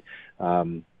side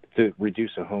to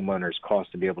reduce a homeowner's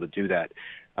cost to be able to do that.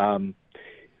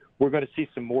 We're going to see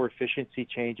some more efficiency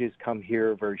changes come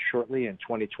here very shortly in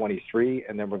 2023,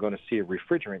 and then we're going to see a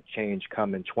refrigerant change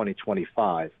come in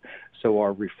 2025. So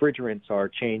our refrigerants are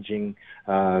changing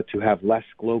to have less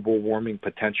global warming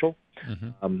potential.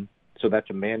 Mm-hmm. So that's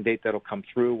a mandate that'll come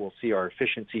through. We'll see our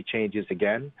efficiency changes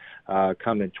again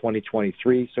come in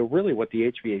 2023. So really what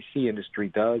the HVAC industry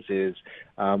does is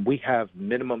we have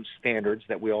minimum standards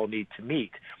that we all need to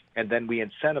meet, and then we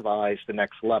incentivize the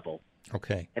next level.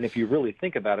 Okay. And if you really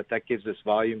think about it, that gives us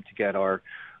volume to get our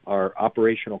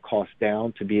operational costs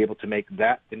down, to be able to make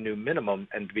that the new minimum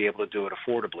and to be able to do it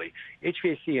affordably.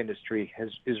 HVAC industry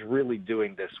is really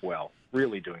doing this well,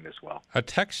 A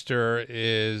texter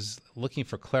is looking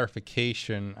for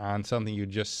clarification on something you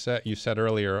said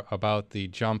earlier about the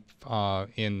jump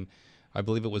in, I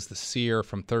believe it was the SEER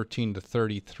from 13 to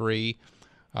 33.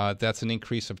 That's an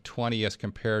increase of 20 as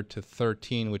compared to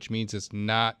 13, which means it's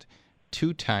not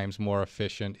 2 times more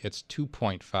efficient, it's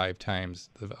 2.5 times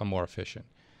more efficient.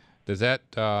 Is that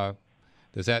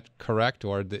correct,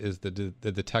 or did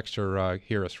the texter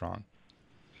hear us wrong?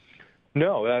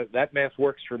 No, that math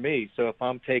works for me. So if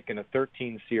I'm taking a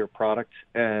 13 SEER product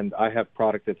and I have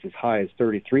product that's as high as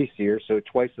 33 SEER, so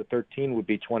twice the 13 would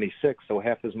be 26, so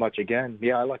half as much again.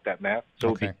 Yeah, I like that math. So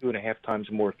okay. It would be 2.5 times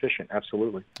more efficient.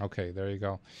 Absolutely. Okay, there you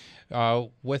go.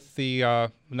 With the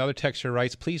another texter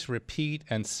writes, please repeat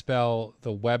and spell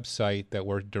the website that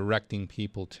we're directing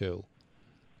people to.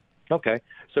 Okay,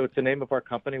 so it's the name of our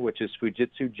company, which is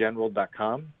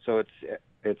FujitsuGeneral.com. So it's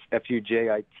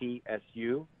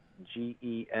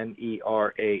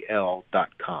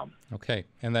FUJITSUGENERAL.com. Okay,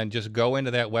 and then just go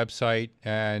into that website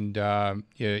and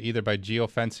either by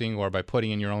geofencing or by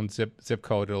putting in your own zip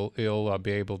code, it'll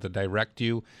be able to direct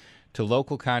you to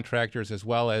local contractors as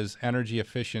well as energy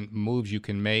efficient moves you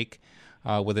can make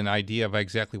with an idea of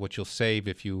exactly what you'll save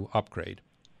if you upgrade.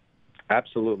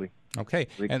 Absolutely. Okay,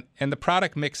 and the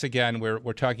product mix again,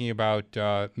 we're talking about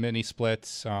mini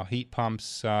splits, heat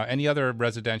pumps, any other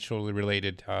residentially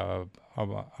related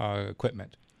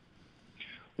equipment.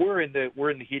 We're in the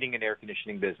heating and air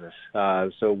conditioning business,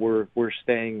 so we're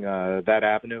staying that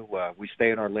avenue. We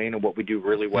stay in our lane and what we do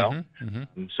really well.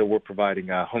 Mm-hmm. So we're providing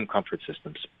home comfort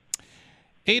systems.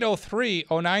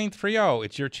 803-0930.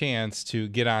 It's your chance to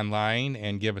get online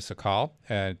and give us a call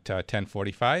at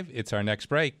 10:45. It's our next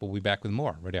break. We'll be back with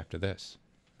more right after this.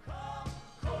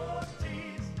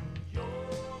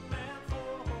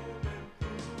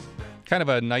 Kind of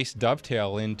a nice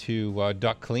dovetail into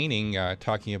duct cleaning,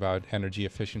 talking about energy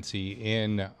efficiency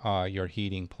in your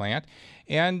heating plant.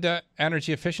 And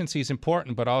energy efficiency is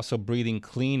important, but also breathing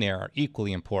clean air,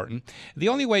 equally important. The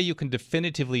only way you can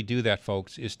definitively do that,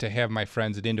 folks, is to have my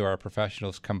friends at Indoor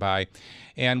Professionals come by.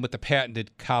 And with the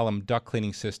patented column duct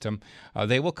cleaning system,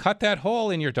 they will cut that hole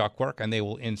in your ductwork and they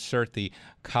will insert the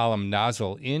column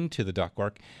nozzle into the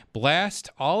ductwork, blast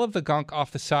all of the gunk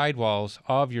off the sidewalls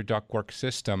of your ductwork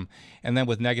system, and then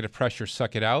with negative pressure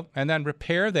suck it out, and then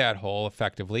repair that hole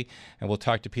effectively. And we'll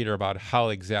talk to Peter about how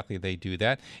exactly they do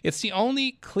that. It's the only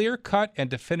clear-cut and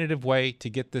definitive way to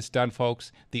get this done,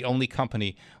 folks. The only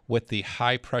company with the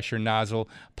high-pressure nozzle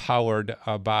powered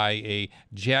by a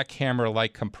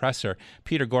jackhammer-like compressor.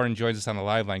 Peter Gordon joins us on the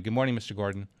live line. Good morning, Mr.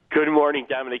 Gordon. Good morning,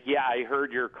 Dominic. Yeah, I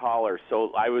heard your caller,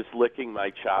 so I was licking my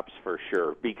chops for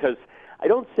sure, because I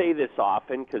don't say this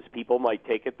often because people might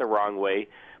take it the wrong way,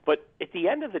 but at the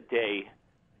end of the day,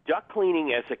 duct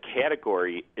cleaning as a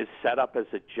category is set up as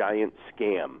a giant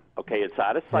scam. Okay, it's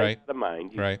out of sight, out of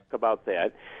mind. You talk about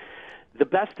that. The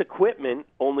best equipment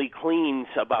only cleans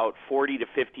about 40 to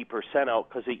 50% out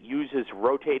because it uses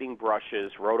rotating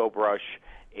brushes, roto-brush,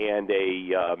 and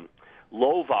a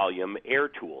low-volume air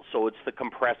tool. So it's the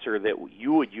compressor that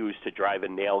you would use to drive a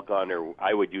nail gun or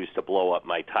I would use to blow up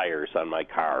my tires on my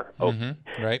car.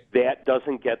 Right. That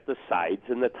doesn't get the sides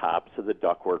and the tops of the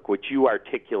ductwork, which you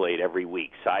articulate every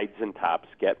week. Sides and tops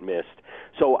get missed.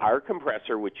 So our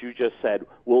compressor, which you just said,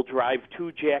 will drive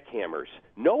 2 jackhammers.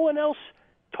 No one else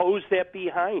toes that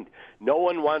behind. No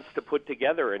one wants to put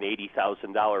together an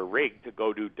 $80,000 rig to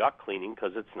go do duct cleaning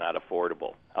because it's not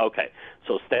affordable. Okay,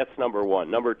 so that's number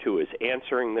one. Number two is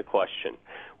answering the question.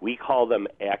 We call them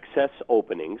access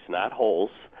openings, not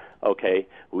holes. Okay,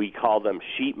 we call them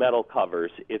sheet metal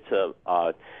covers. It's a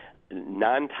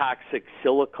non-toxic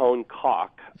silicone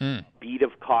caulk, bead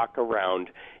of caulk around,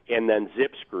 and then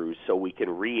zip screws so we can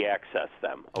re-access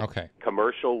them. Okay.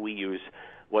 Commercial, we use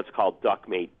what's called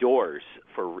duct-made doors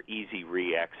for easy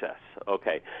re-access.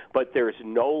 Okay, but there's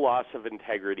no loss of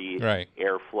integrity,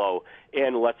 airflow,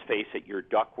 and let's face it, your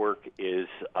ductwork is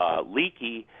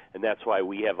leaky, and that's why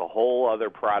we have a whole other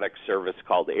product service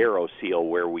called AeroSeal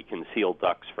where we can seal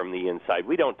ducts from the inside.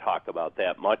 We don't talk about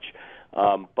that much,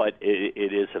 but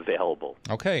it is available.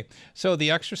 Okay, so the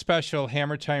extra special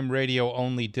Hammer Time Radio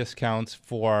only discounts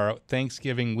for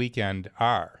Thanksgiving weekend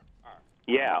are?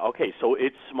 Yeah, okay, so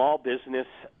it's Small Business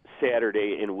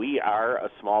Saturday, and we are a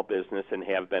small business and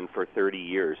have been for 30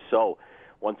 years. So,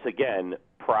 once again,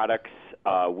 products,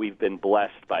 we've been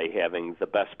blessed by having the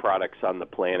best products on the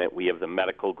planet. We have the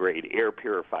medical-grade air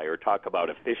purifier. Talk about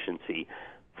efficiency.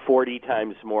 40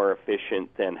 times more efficient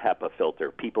than HEPA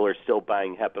filter. People are still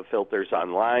buying HEPA filters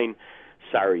online.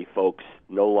 Sorry, folks,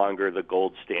 no longer the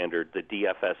gold standard. The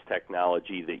DFS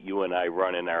technology that you and I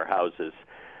run in our houses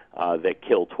that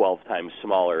kill 12 times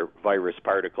smaller virus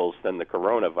particles than the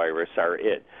coronavirus are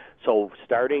it. So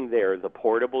starting there, the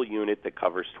portable unit that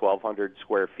covers 1,200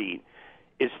 square feet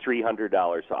is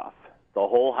 $300 off. The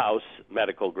whole house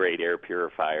medical-grade air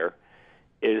purifier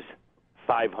is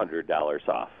 $500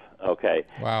 off. Okay.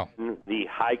 Wow. The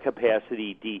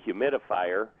high-capacity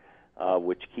dehumidifier,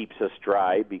 which keeps us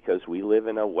dry because we live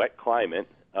in a wet climate,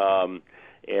 and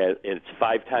it's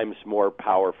 5 times more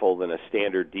powerful than a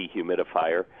standard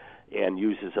dehumidifier and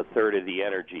uses a third of the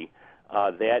energy.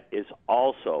 That is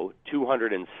also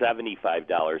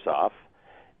 $275 off.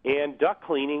 And duct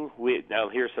cleaning, now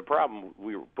here's the problem.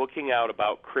 We're booking out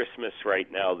about Christmas right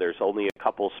now. There's only a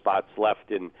couple spots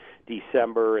left in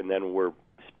December, and then we're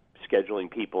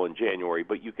scheduling people in January.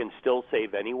 But you can still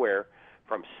save anywhere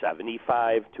from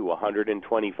 $75 to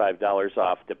 $125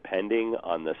 off, depending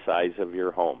on the size of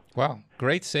your home. Wow,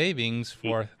 great savings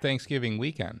for Thanksgiving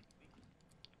weekend.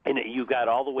 And you got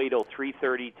all the way till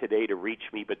 3:30 today to reach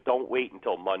me, but don't wait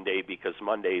until Monday because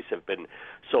Mondays have been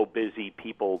so busy,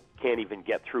 people can't even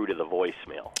get through to the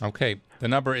voicemail. Okay, the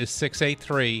number is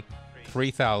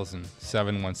 683-3000,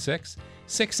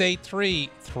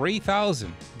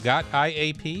 716-683-3000. Got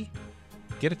IAP?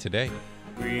 Get it today.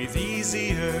 Breathe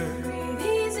easier.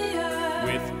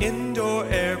 With indoor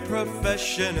air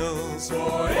professionals.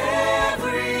 For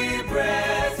every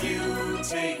breath you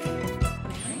take.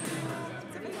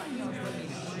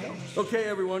 Okay,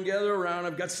 everyone, gather around.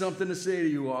 I've got something to say to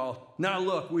you all. Now,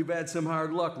 look, we've had some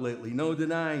hard luck lately, no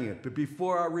denying it. But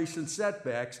before our recent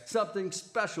setbacks, something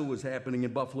special was happening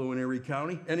in Buffalo and Erie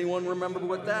County. Anyone remember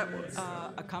what that was?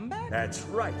 A comeback? That's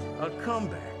right, a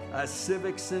comeback. A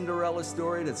civic Cinderella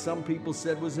story that some people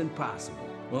said was impossible.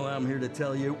 Well, I'm here to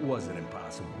tell you it wasn't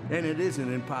impossible. And it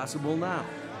isn't impossible now.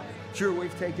 Sure,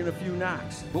 we've taken a few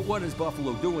knocks, but what does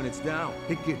Buffalo do when it's down?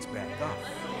 It gets back up.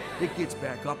 It gets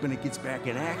back up and it gets back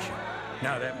in action.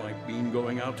 Now that might mean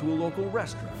going out to a local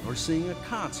restaurant or seeing a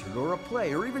concert or a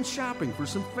play or even shopping for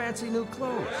some fancy new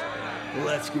clothes.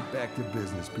 Let's get back to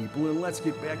business, people, and let's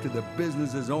get back to the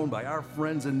businesses owned by our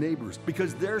friends and neighbors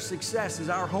because their success is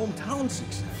our hometown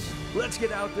success. Let's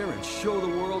get out there and show the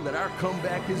world that our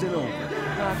comeback isn't over,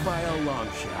 not by a long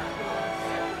shot.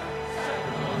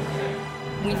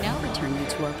 We now return you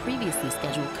to our previously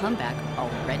scheduled comeback,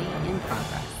 already in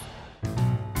progress.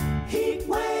 Heat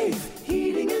wave,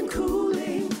 heating and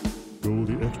cooling. Go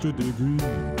the extra degree.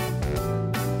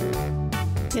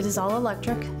 It is all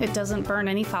electric. It doesn't burn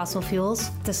any fossil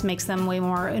fuels. This makes them way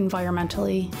more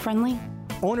environmentally friendly.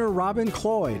 Owner Robin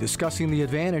Cloy discussing the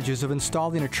advantages of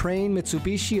installing a Trane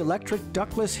Mitsubishi electric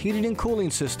ductless heating and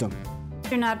cooling system.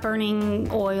 You're not burning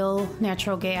oil,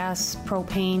 natural gas,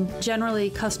 propane. Generally,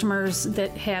 customers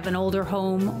that have an older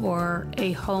home or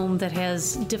a home that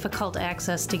has difficult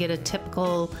access to get a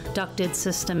typical ducted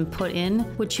system put in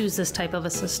would choose this type of a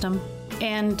system.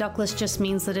 And ductless just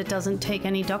means that it doesn't take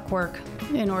any ductwork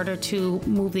in order to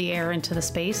move the air into the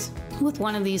space. With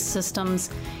one of these systems,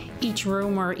 each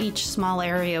room or each small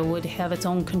area would have its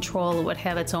own control, it would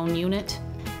have its own unit,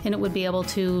 and it would be able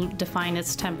to define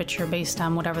its temperature based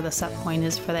on whatever the set point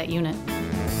is for that unit.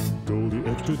 Go the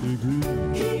extra degree.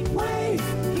 Heat wave,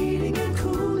 heating and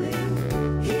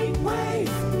cooling. Heat wave,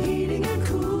 heating and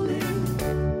cooling.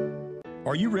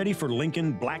 Are you ready for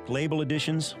Lincoln Black Label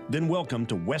Editions? Then welcome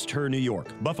to West Her, New York,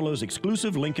 Buffalo's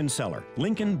exclusive Lincoln seller.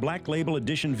 Lincoln Black Label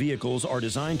Edition vehicles are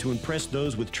designed to impress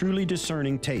those with truly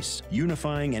discerning tastes,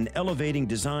 unifying and elevating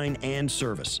design and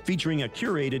service, featuring a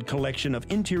curated collection of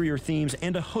interior themes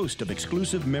and a host of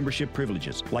exclusive membership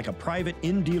privileges, like a private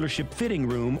in-dealership fitting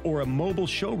room or a mobile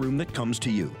showroom that comes to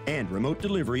you, and remote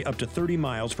delivery up to 30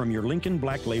 miles from your Lincoln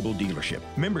Black Label dealership.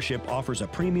 Membership offers a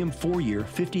premium 4-year,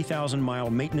 50,000-mile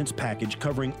maintenance package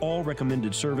covering all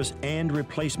recommended service and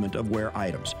replacement of wear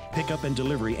items. Pickup and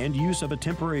delivery and use of a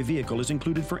temporary vehicle is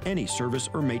included for any service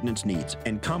or maintenance needs.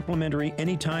 And complimentary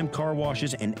anytime car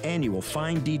washes and annual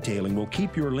fine detailing will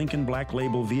keep your Lincoln Black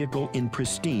Label vehicle in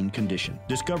pristine condition.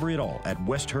 Discover it all at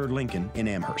West Herd Lincoln in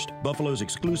Amherst, Buffalo's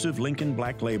exclusive Lincoln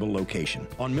Black Label location.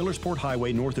 On Millersport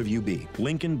Highway north of UB,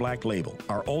 Lincoln Black Label,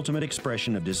 our ultimate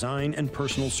expression of design and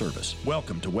personal service.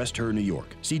 Welcome to West Herd, New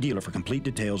York. See dealer for complete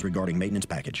details regarding maintenance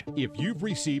package. If you've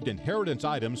received inheritance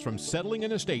items from settling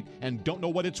an estate and don't know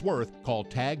what it's worth, call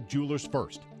Tag Jewelers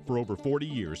first. For over 40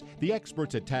 years, the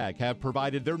experts at TAG have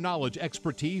provided their knowledge,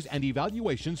 expertise, and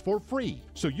evaluations for free.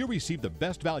 So you receive the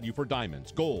best value for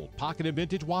diamonds, gold, pocket and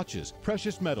vintage watches,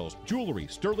 precious metals, jewelry,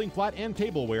 sterling flat and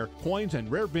tableware, coins,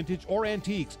 and rare vintage or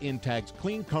antiques in TAG's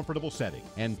clean, comfortable setting.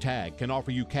 And TAG can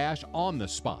offer you cash on the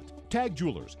spot. TAG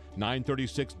Jewelers,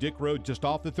 936 Dick Road, just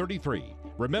off the 33.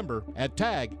 Remember, at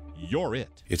TAG, you're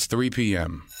it. It's 3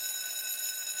 p.m.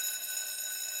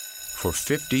 For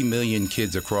 50 million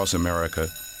kids across America,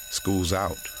 school's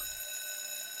out.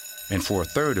 And for a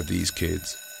third of these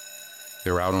kids,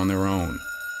 they're out on their own.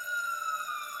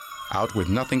 Out with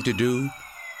nothing to do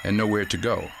and nowhere to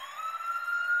go.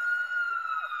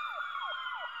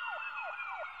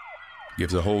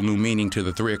 Gives a whole new meaning to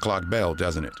the 3 o'clock bell,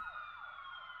 doesn't it?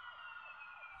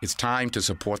 It's time to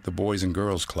support the Boys and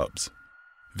Girls Clubs.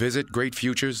 Visit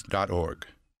greatfutures.org.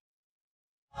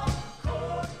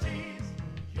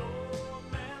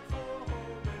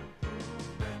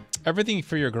 Everything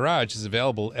for your garage is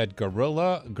available at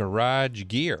Gorilla Garage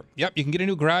Gear. Yep, you can get a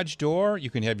new garage door.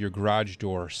 You can have your garage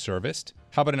door serviced.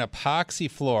 How about an epoxy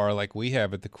floor like we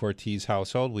have at the Cortese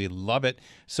household? We love it.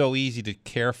 So easy to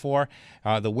care for.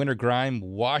 The winter grime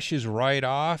washes right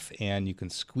off, and you can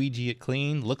squeegee it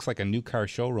clean. Looks like a new car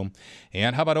showroom.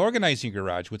 And how about organizing your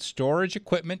garage with storage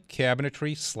equipment,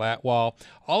 cabinetry, slat wall,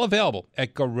 all available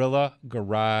at Gorilla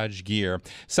Garage Gear.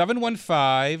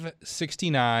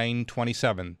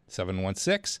 715-6927.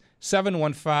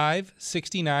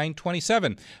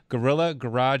 716-715-6927.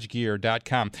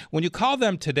 GorillaGarageGear.com. When you call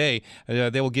them today,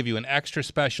 they will give you an extra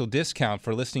special discount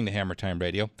for listening to Hammer Time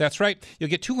Radio. That's right. You'll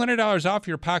get $200 off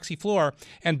your epoxy floor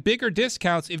and bigger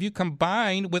discounts if you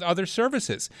combine with other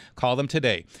services. Call them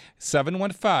today.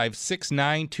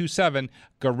 715-6927.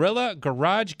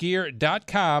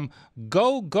 GorillaGarageGear.com.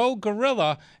 Go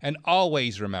Gorilla. And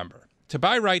always remember to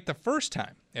buy right the first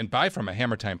time and buy from a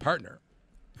Hammer Time partner.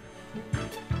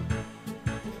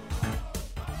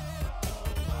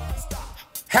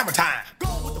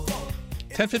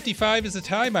 10:55 is the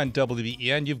time on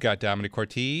WBEN. You've got Domenic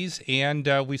Cortese, and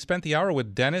we spent the hour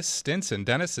with Dennis Stinson.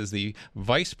 Dennis is the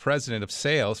Vice President of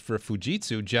Sales for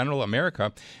Fujitsu General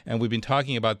America, and we've been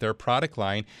talking about their product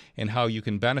line and how you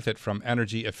can benefit from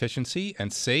energy efficiency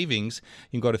and savings.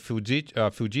 You can go to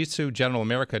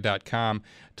FujitsuGeneralAmerica.com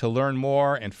to learn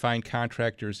more and find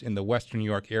contractors in the Western New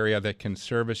York area that can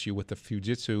service you with the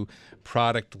Fujitsu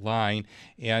product line.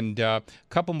 And a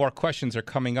couple more questions are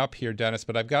coming up here, Dennis,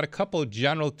 but I've got a couple of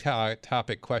general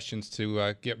topic questions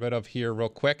to get rid of here real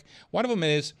quick. One of them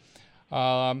is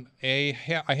I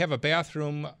have a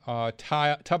bathroom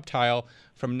tub tile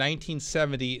from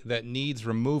 1970 that needs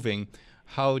removing.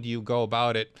 How do you go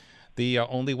about it? The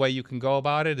only way you can go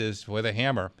about it is with a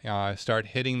hammer. Start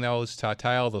hitting those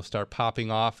tile, they'll start popping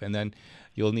off, and then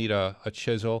you'll need a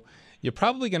chisel. You're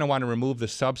probably going to want to remove the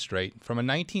substrate. From a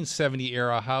 1970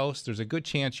 era house, there's a good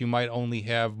chance you might only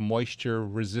have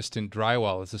moisture-resistant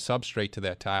drywall as a substrate to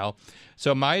that tile.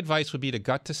 So my advice would be to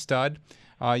gut to stud.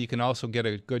 You can also get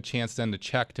a good chance then to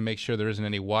check to make sure there isn't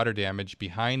any water damage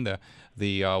behind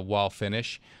the wall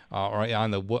finish or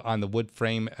on the wood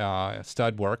frame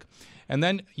stud work. And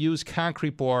then use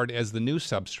concrete board as the new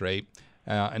substrate,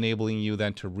 enabling you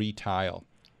then to retile.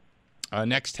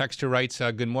 Next texter writes,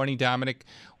 good morning, Domenic.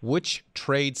 Which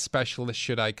trade specialist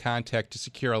should I contact to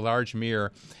secure a large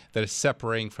mirror that is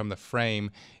separating from the frame?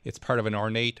 It's part of an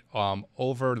ornate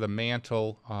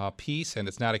over-the-mantle piece, and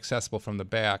it's not accessible from the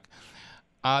back.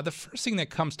 The first thing that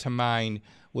comes to mind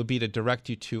would be to direct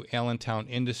you to Allentown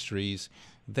Industries.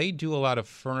 They do a lot of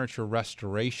furniture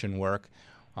restoration work.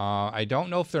 I don't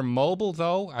know if they're mobile,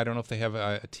 though. I don't know if they have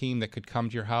a team that could come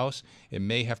to your house. It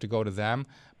may have to go to them.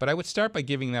 But I would start by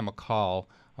giving them a call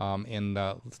and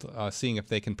seeing if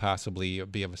they can possibly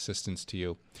be of assistance to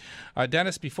you.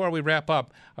 Dennis, before we wrap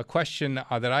up, a question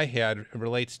that I had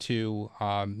relates to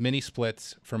mini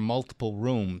splits for multiple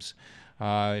rooms.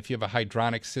 If you have a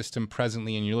hydronic system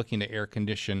presently and you're looking to air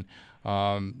condition,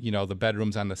 the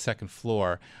bedrooms on the second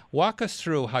floor, walk us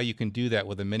through how you can do that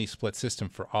with a mini split system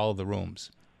for all of the rooms.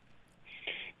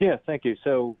 Yeah, thank you.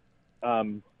 So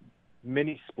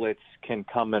mini splits can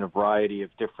come in a variety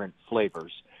of different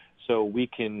flavors. So we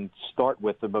can start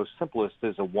with the most simplest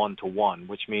is a 1-to-1,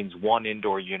 which means one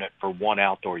indoor unit for one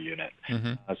outdoor unit.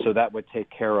 So that would take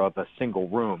care of a single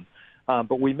room.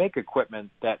 But we make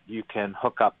equipment that you can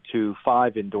hook up to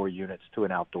 5 indoor units to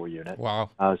an outdoor unit.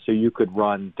 Wow. So you could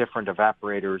run different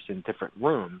evaporators in different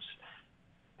rooms.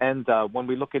 And when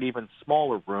we look at even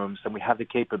smaller rooms, then we have the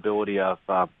capability of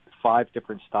 5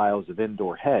 different styles of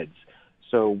indoor heads.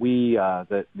 So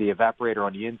the evaporator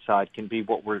on the inside can be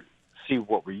what we're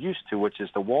used to, which is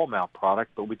the wall mount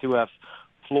product, but we do have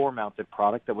floor mounted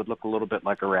product that would look a little bit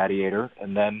like a radiator.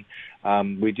 And then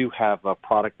we do have a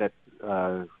product that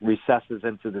recesses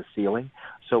into the ceiling,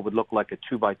 so it would look like a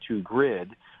 2x2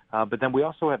 grid. But then we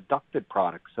also have ducted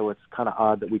products, so it's kind of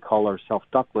odd that we call ourselves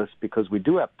ductless because we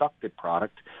do have ducted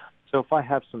product. So if I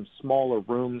have some smaller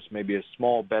rooms, maybe a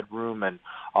small bedroom and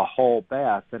a hall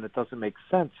bath, then it doesn't make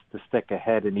sense to stick a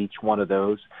head in each one of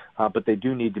those, but they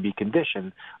do need to be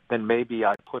conditioned. Then maybe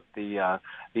I put the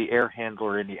air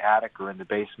handler in the attic or in the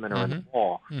basement or in the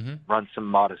wall, run some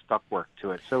modest ductwork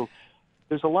to it. So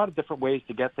there's a lot of different ways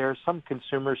to get there. Some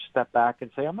consumers step back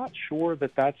and say, I'm not sure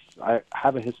I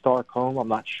have a historic home. I'm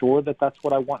not sure that's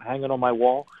what I want hanging on my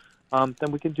wall.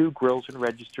 Then we can do grills and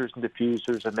registers and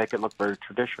diffusers and make it look very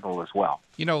traditional as well.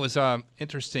 It was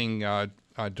interesting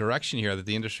direction here that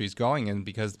the industry is going in,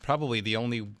 because probably the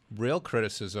only real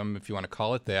criticism, if you want to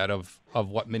call it that, of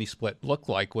what mini split looked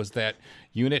like was that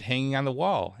unit hanging on the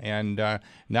wall. And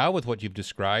now with what you've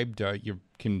described, you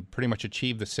can pretty much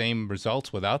achieve the same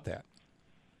results without that.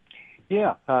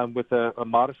 Yeah, with a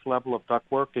modest level of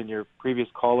ductwork, and your previous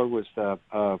caller was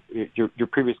your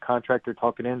previous contractor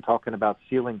talking about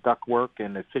ceiling ductwork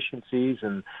and efficiencies,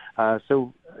 and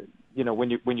so when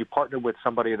you partner with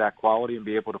somebody of that quality and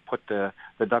be able to put the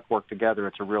ductwork together,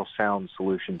 it's a real sound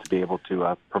solution to be able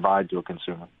to provide to a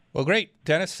consumer. Well, great,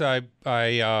 Dennis. I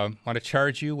want to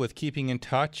charge you with keeping in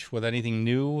touch with anything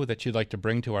new that you'd like to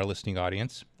bring to our listening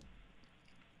audience.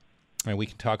 And we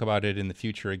can talk about it in the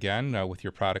future again with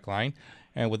your product line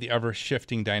and with the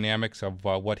ever-shifting dynamics of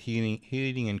what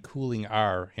heating and cooling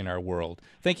are in our world.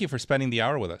 Thank you for spending the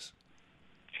hour with us.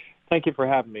 Thank you for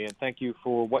having me, and thank you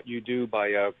for what you do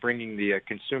by bringing the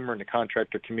consumer and the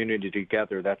contractor community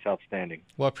together. That's outstanding.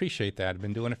 Well, I appreciate that. I've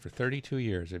been doing it for 32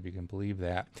 years, if you can believe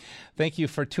that. Thank you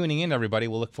for tuning in, everybody.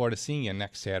 We'll look forward to seeing you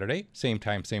next Saturday. Same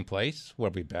time, same place, where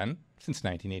we've been since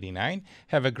 1989.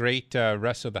 Have a great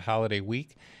rest of the holiday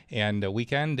week and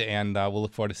weekend, and we'll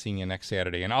look forward to seeing you next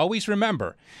Saturday. And always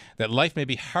remember that life may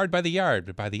be hard by the yard,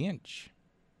 but by the inch,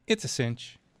 it's a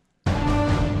cinch.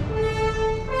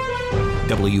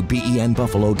 WBEN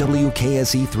Buffalo,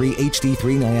 WKSE3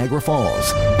 HD3 Niagara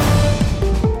Falls.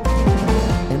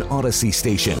 An Odyssey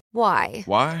station. Why?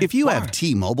 If you have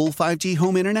T-Mobile 5G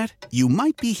home internet, you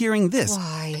might be hearing this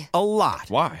a lot.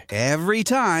 Why? Every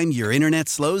time your internet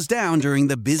slows down during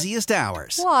the busiest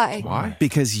hours. Why?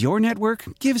 Because your network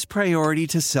gives priority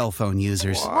to cell phone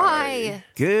users. Why?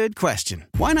 Good question.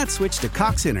 Why not switch to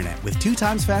Cox Internet with 2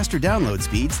 times faster download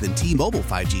speeds than T-Mobile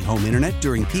 5G home internet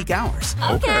during peak hours?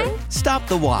 Okay. Stop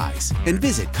the whys and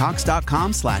visit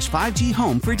cox.com/5G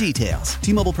home for details.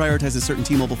 T-Mobile prioritizes certain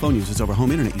T-Mobile phone users over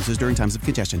home internet users during times of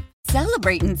congestion.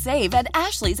 Celebrate and save at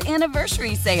Ashley's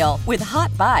Anniversary Sale. With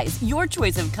Hot Buys, your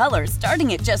choice of colors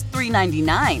starting at just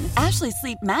 $3.99. Ashley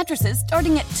Sleep mattresses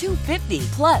starting at $2.50.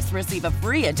 Plus, receive a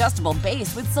free adjustable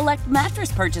base with select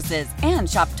mattress purchases. And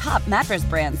shop top mattress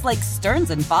brands like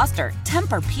Stearns & Foster,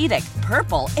 Tempur-Pedic,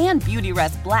 Purple, and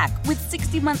Beautyrest Black with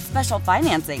 60-month special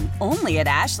financing. Only at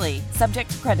Ashley.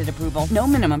 Subject to credit approval. No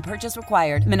minimum purchase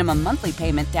required. Minimum monthly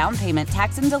payment, down payment,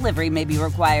 tax, and delivery may be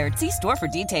required. See store for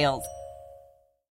details.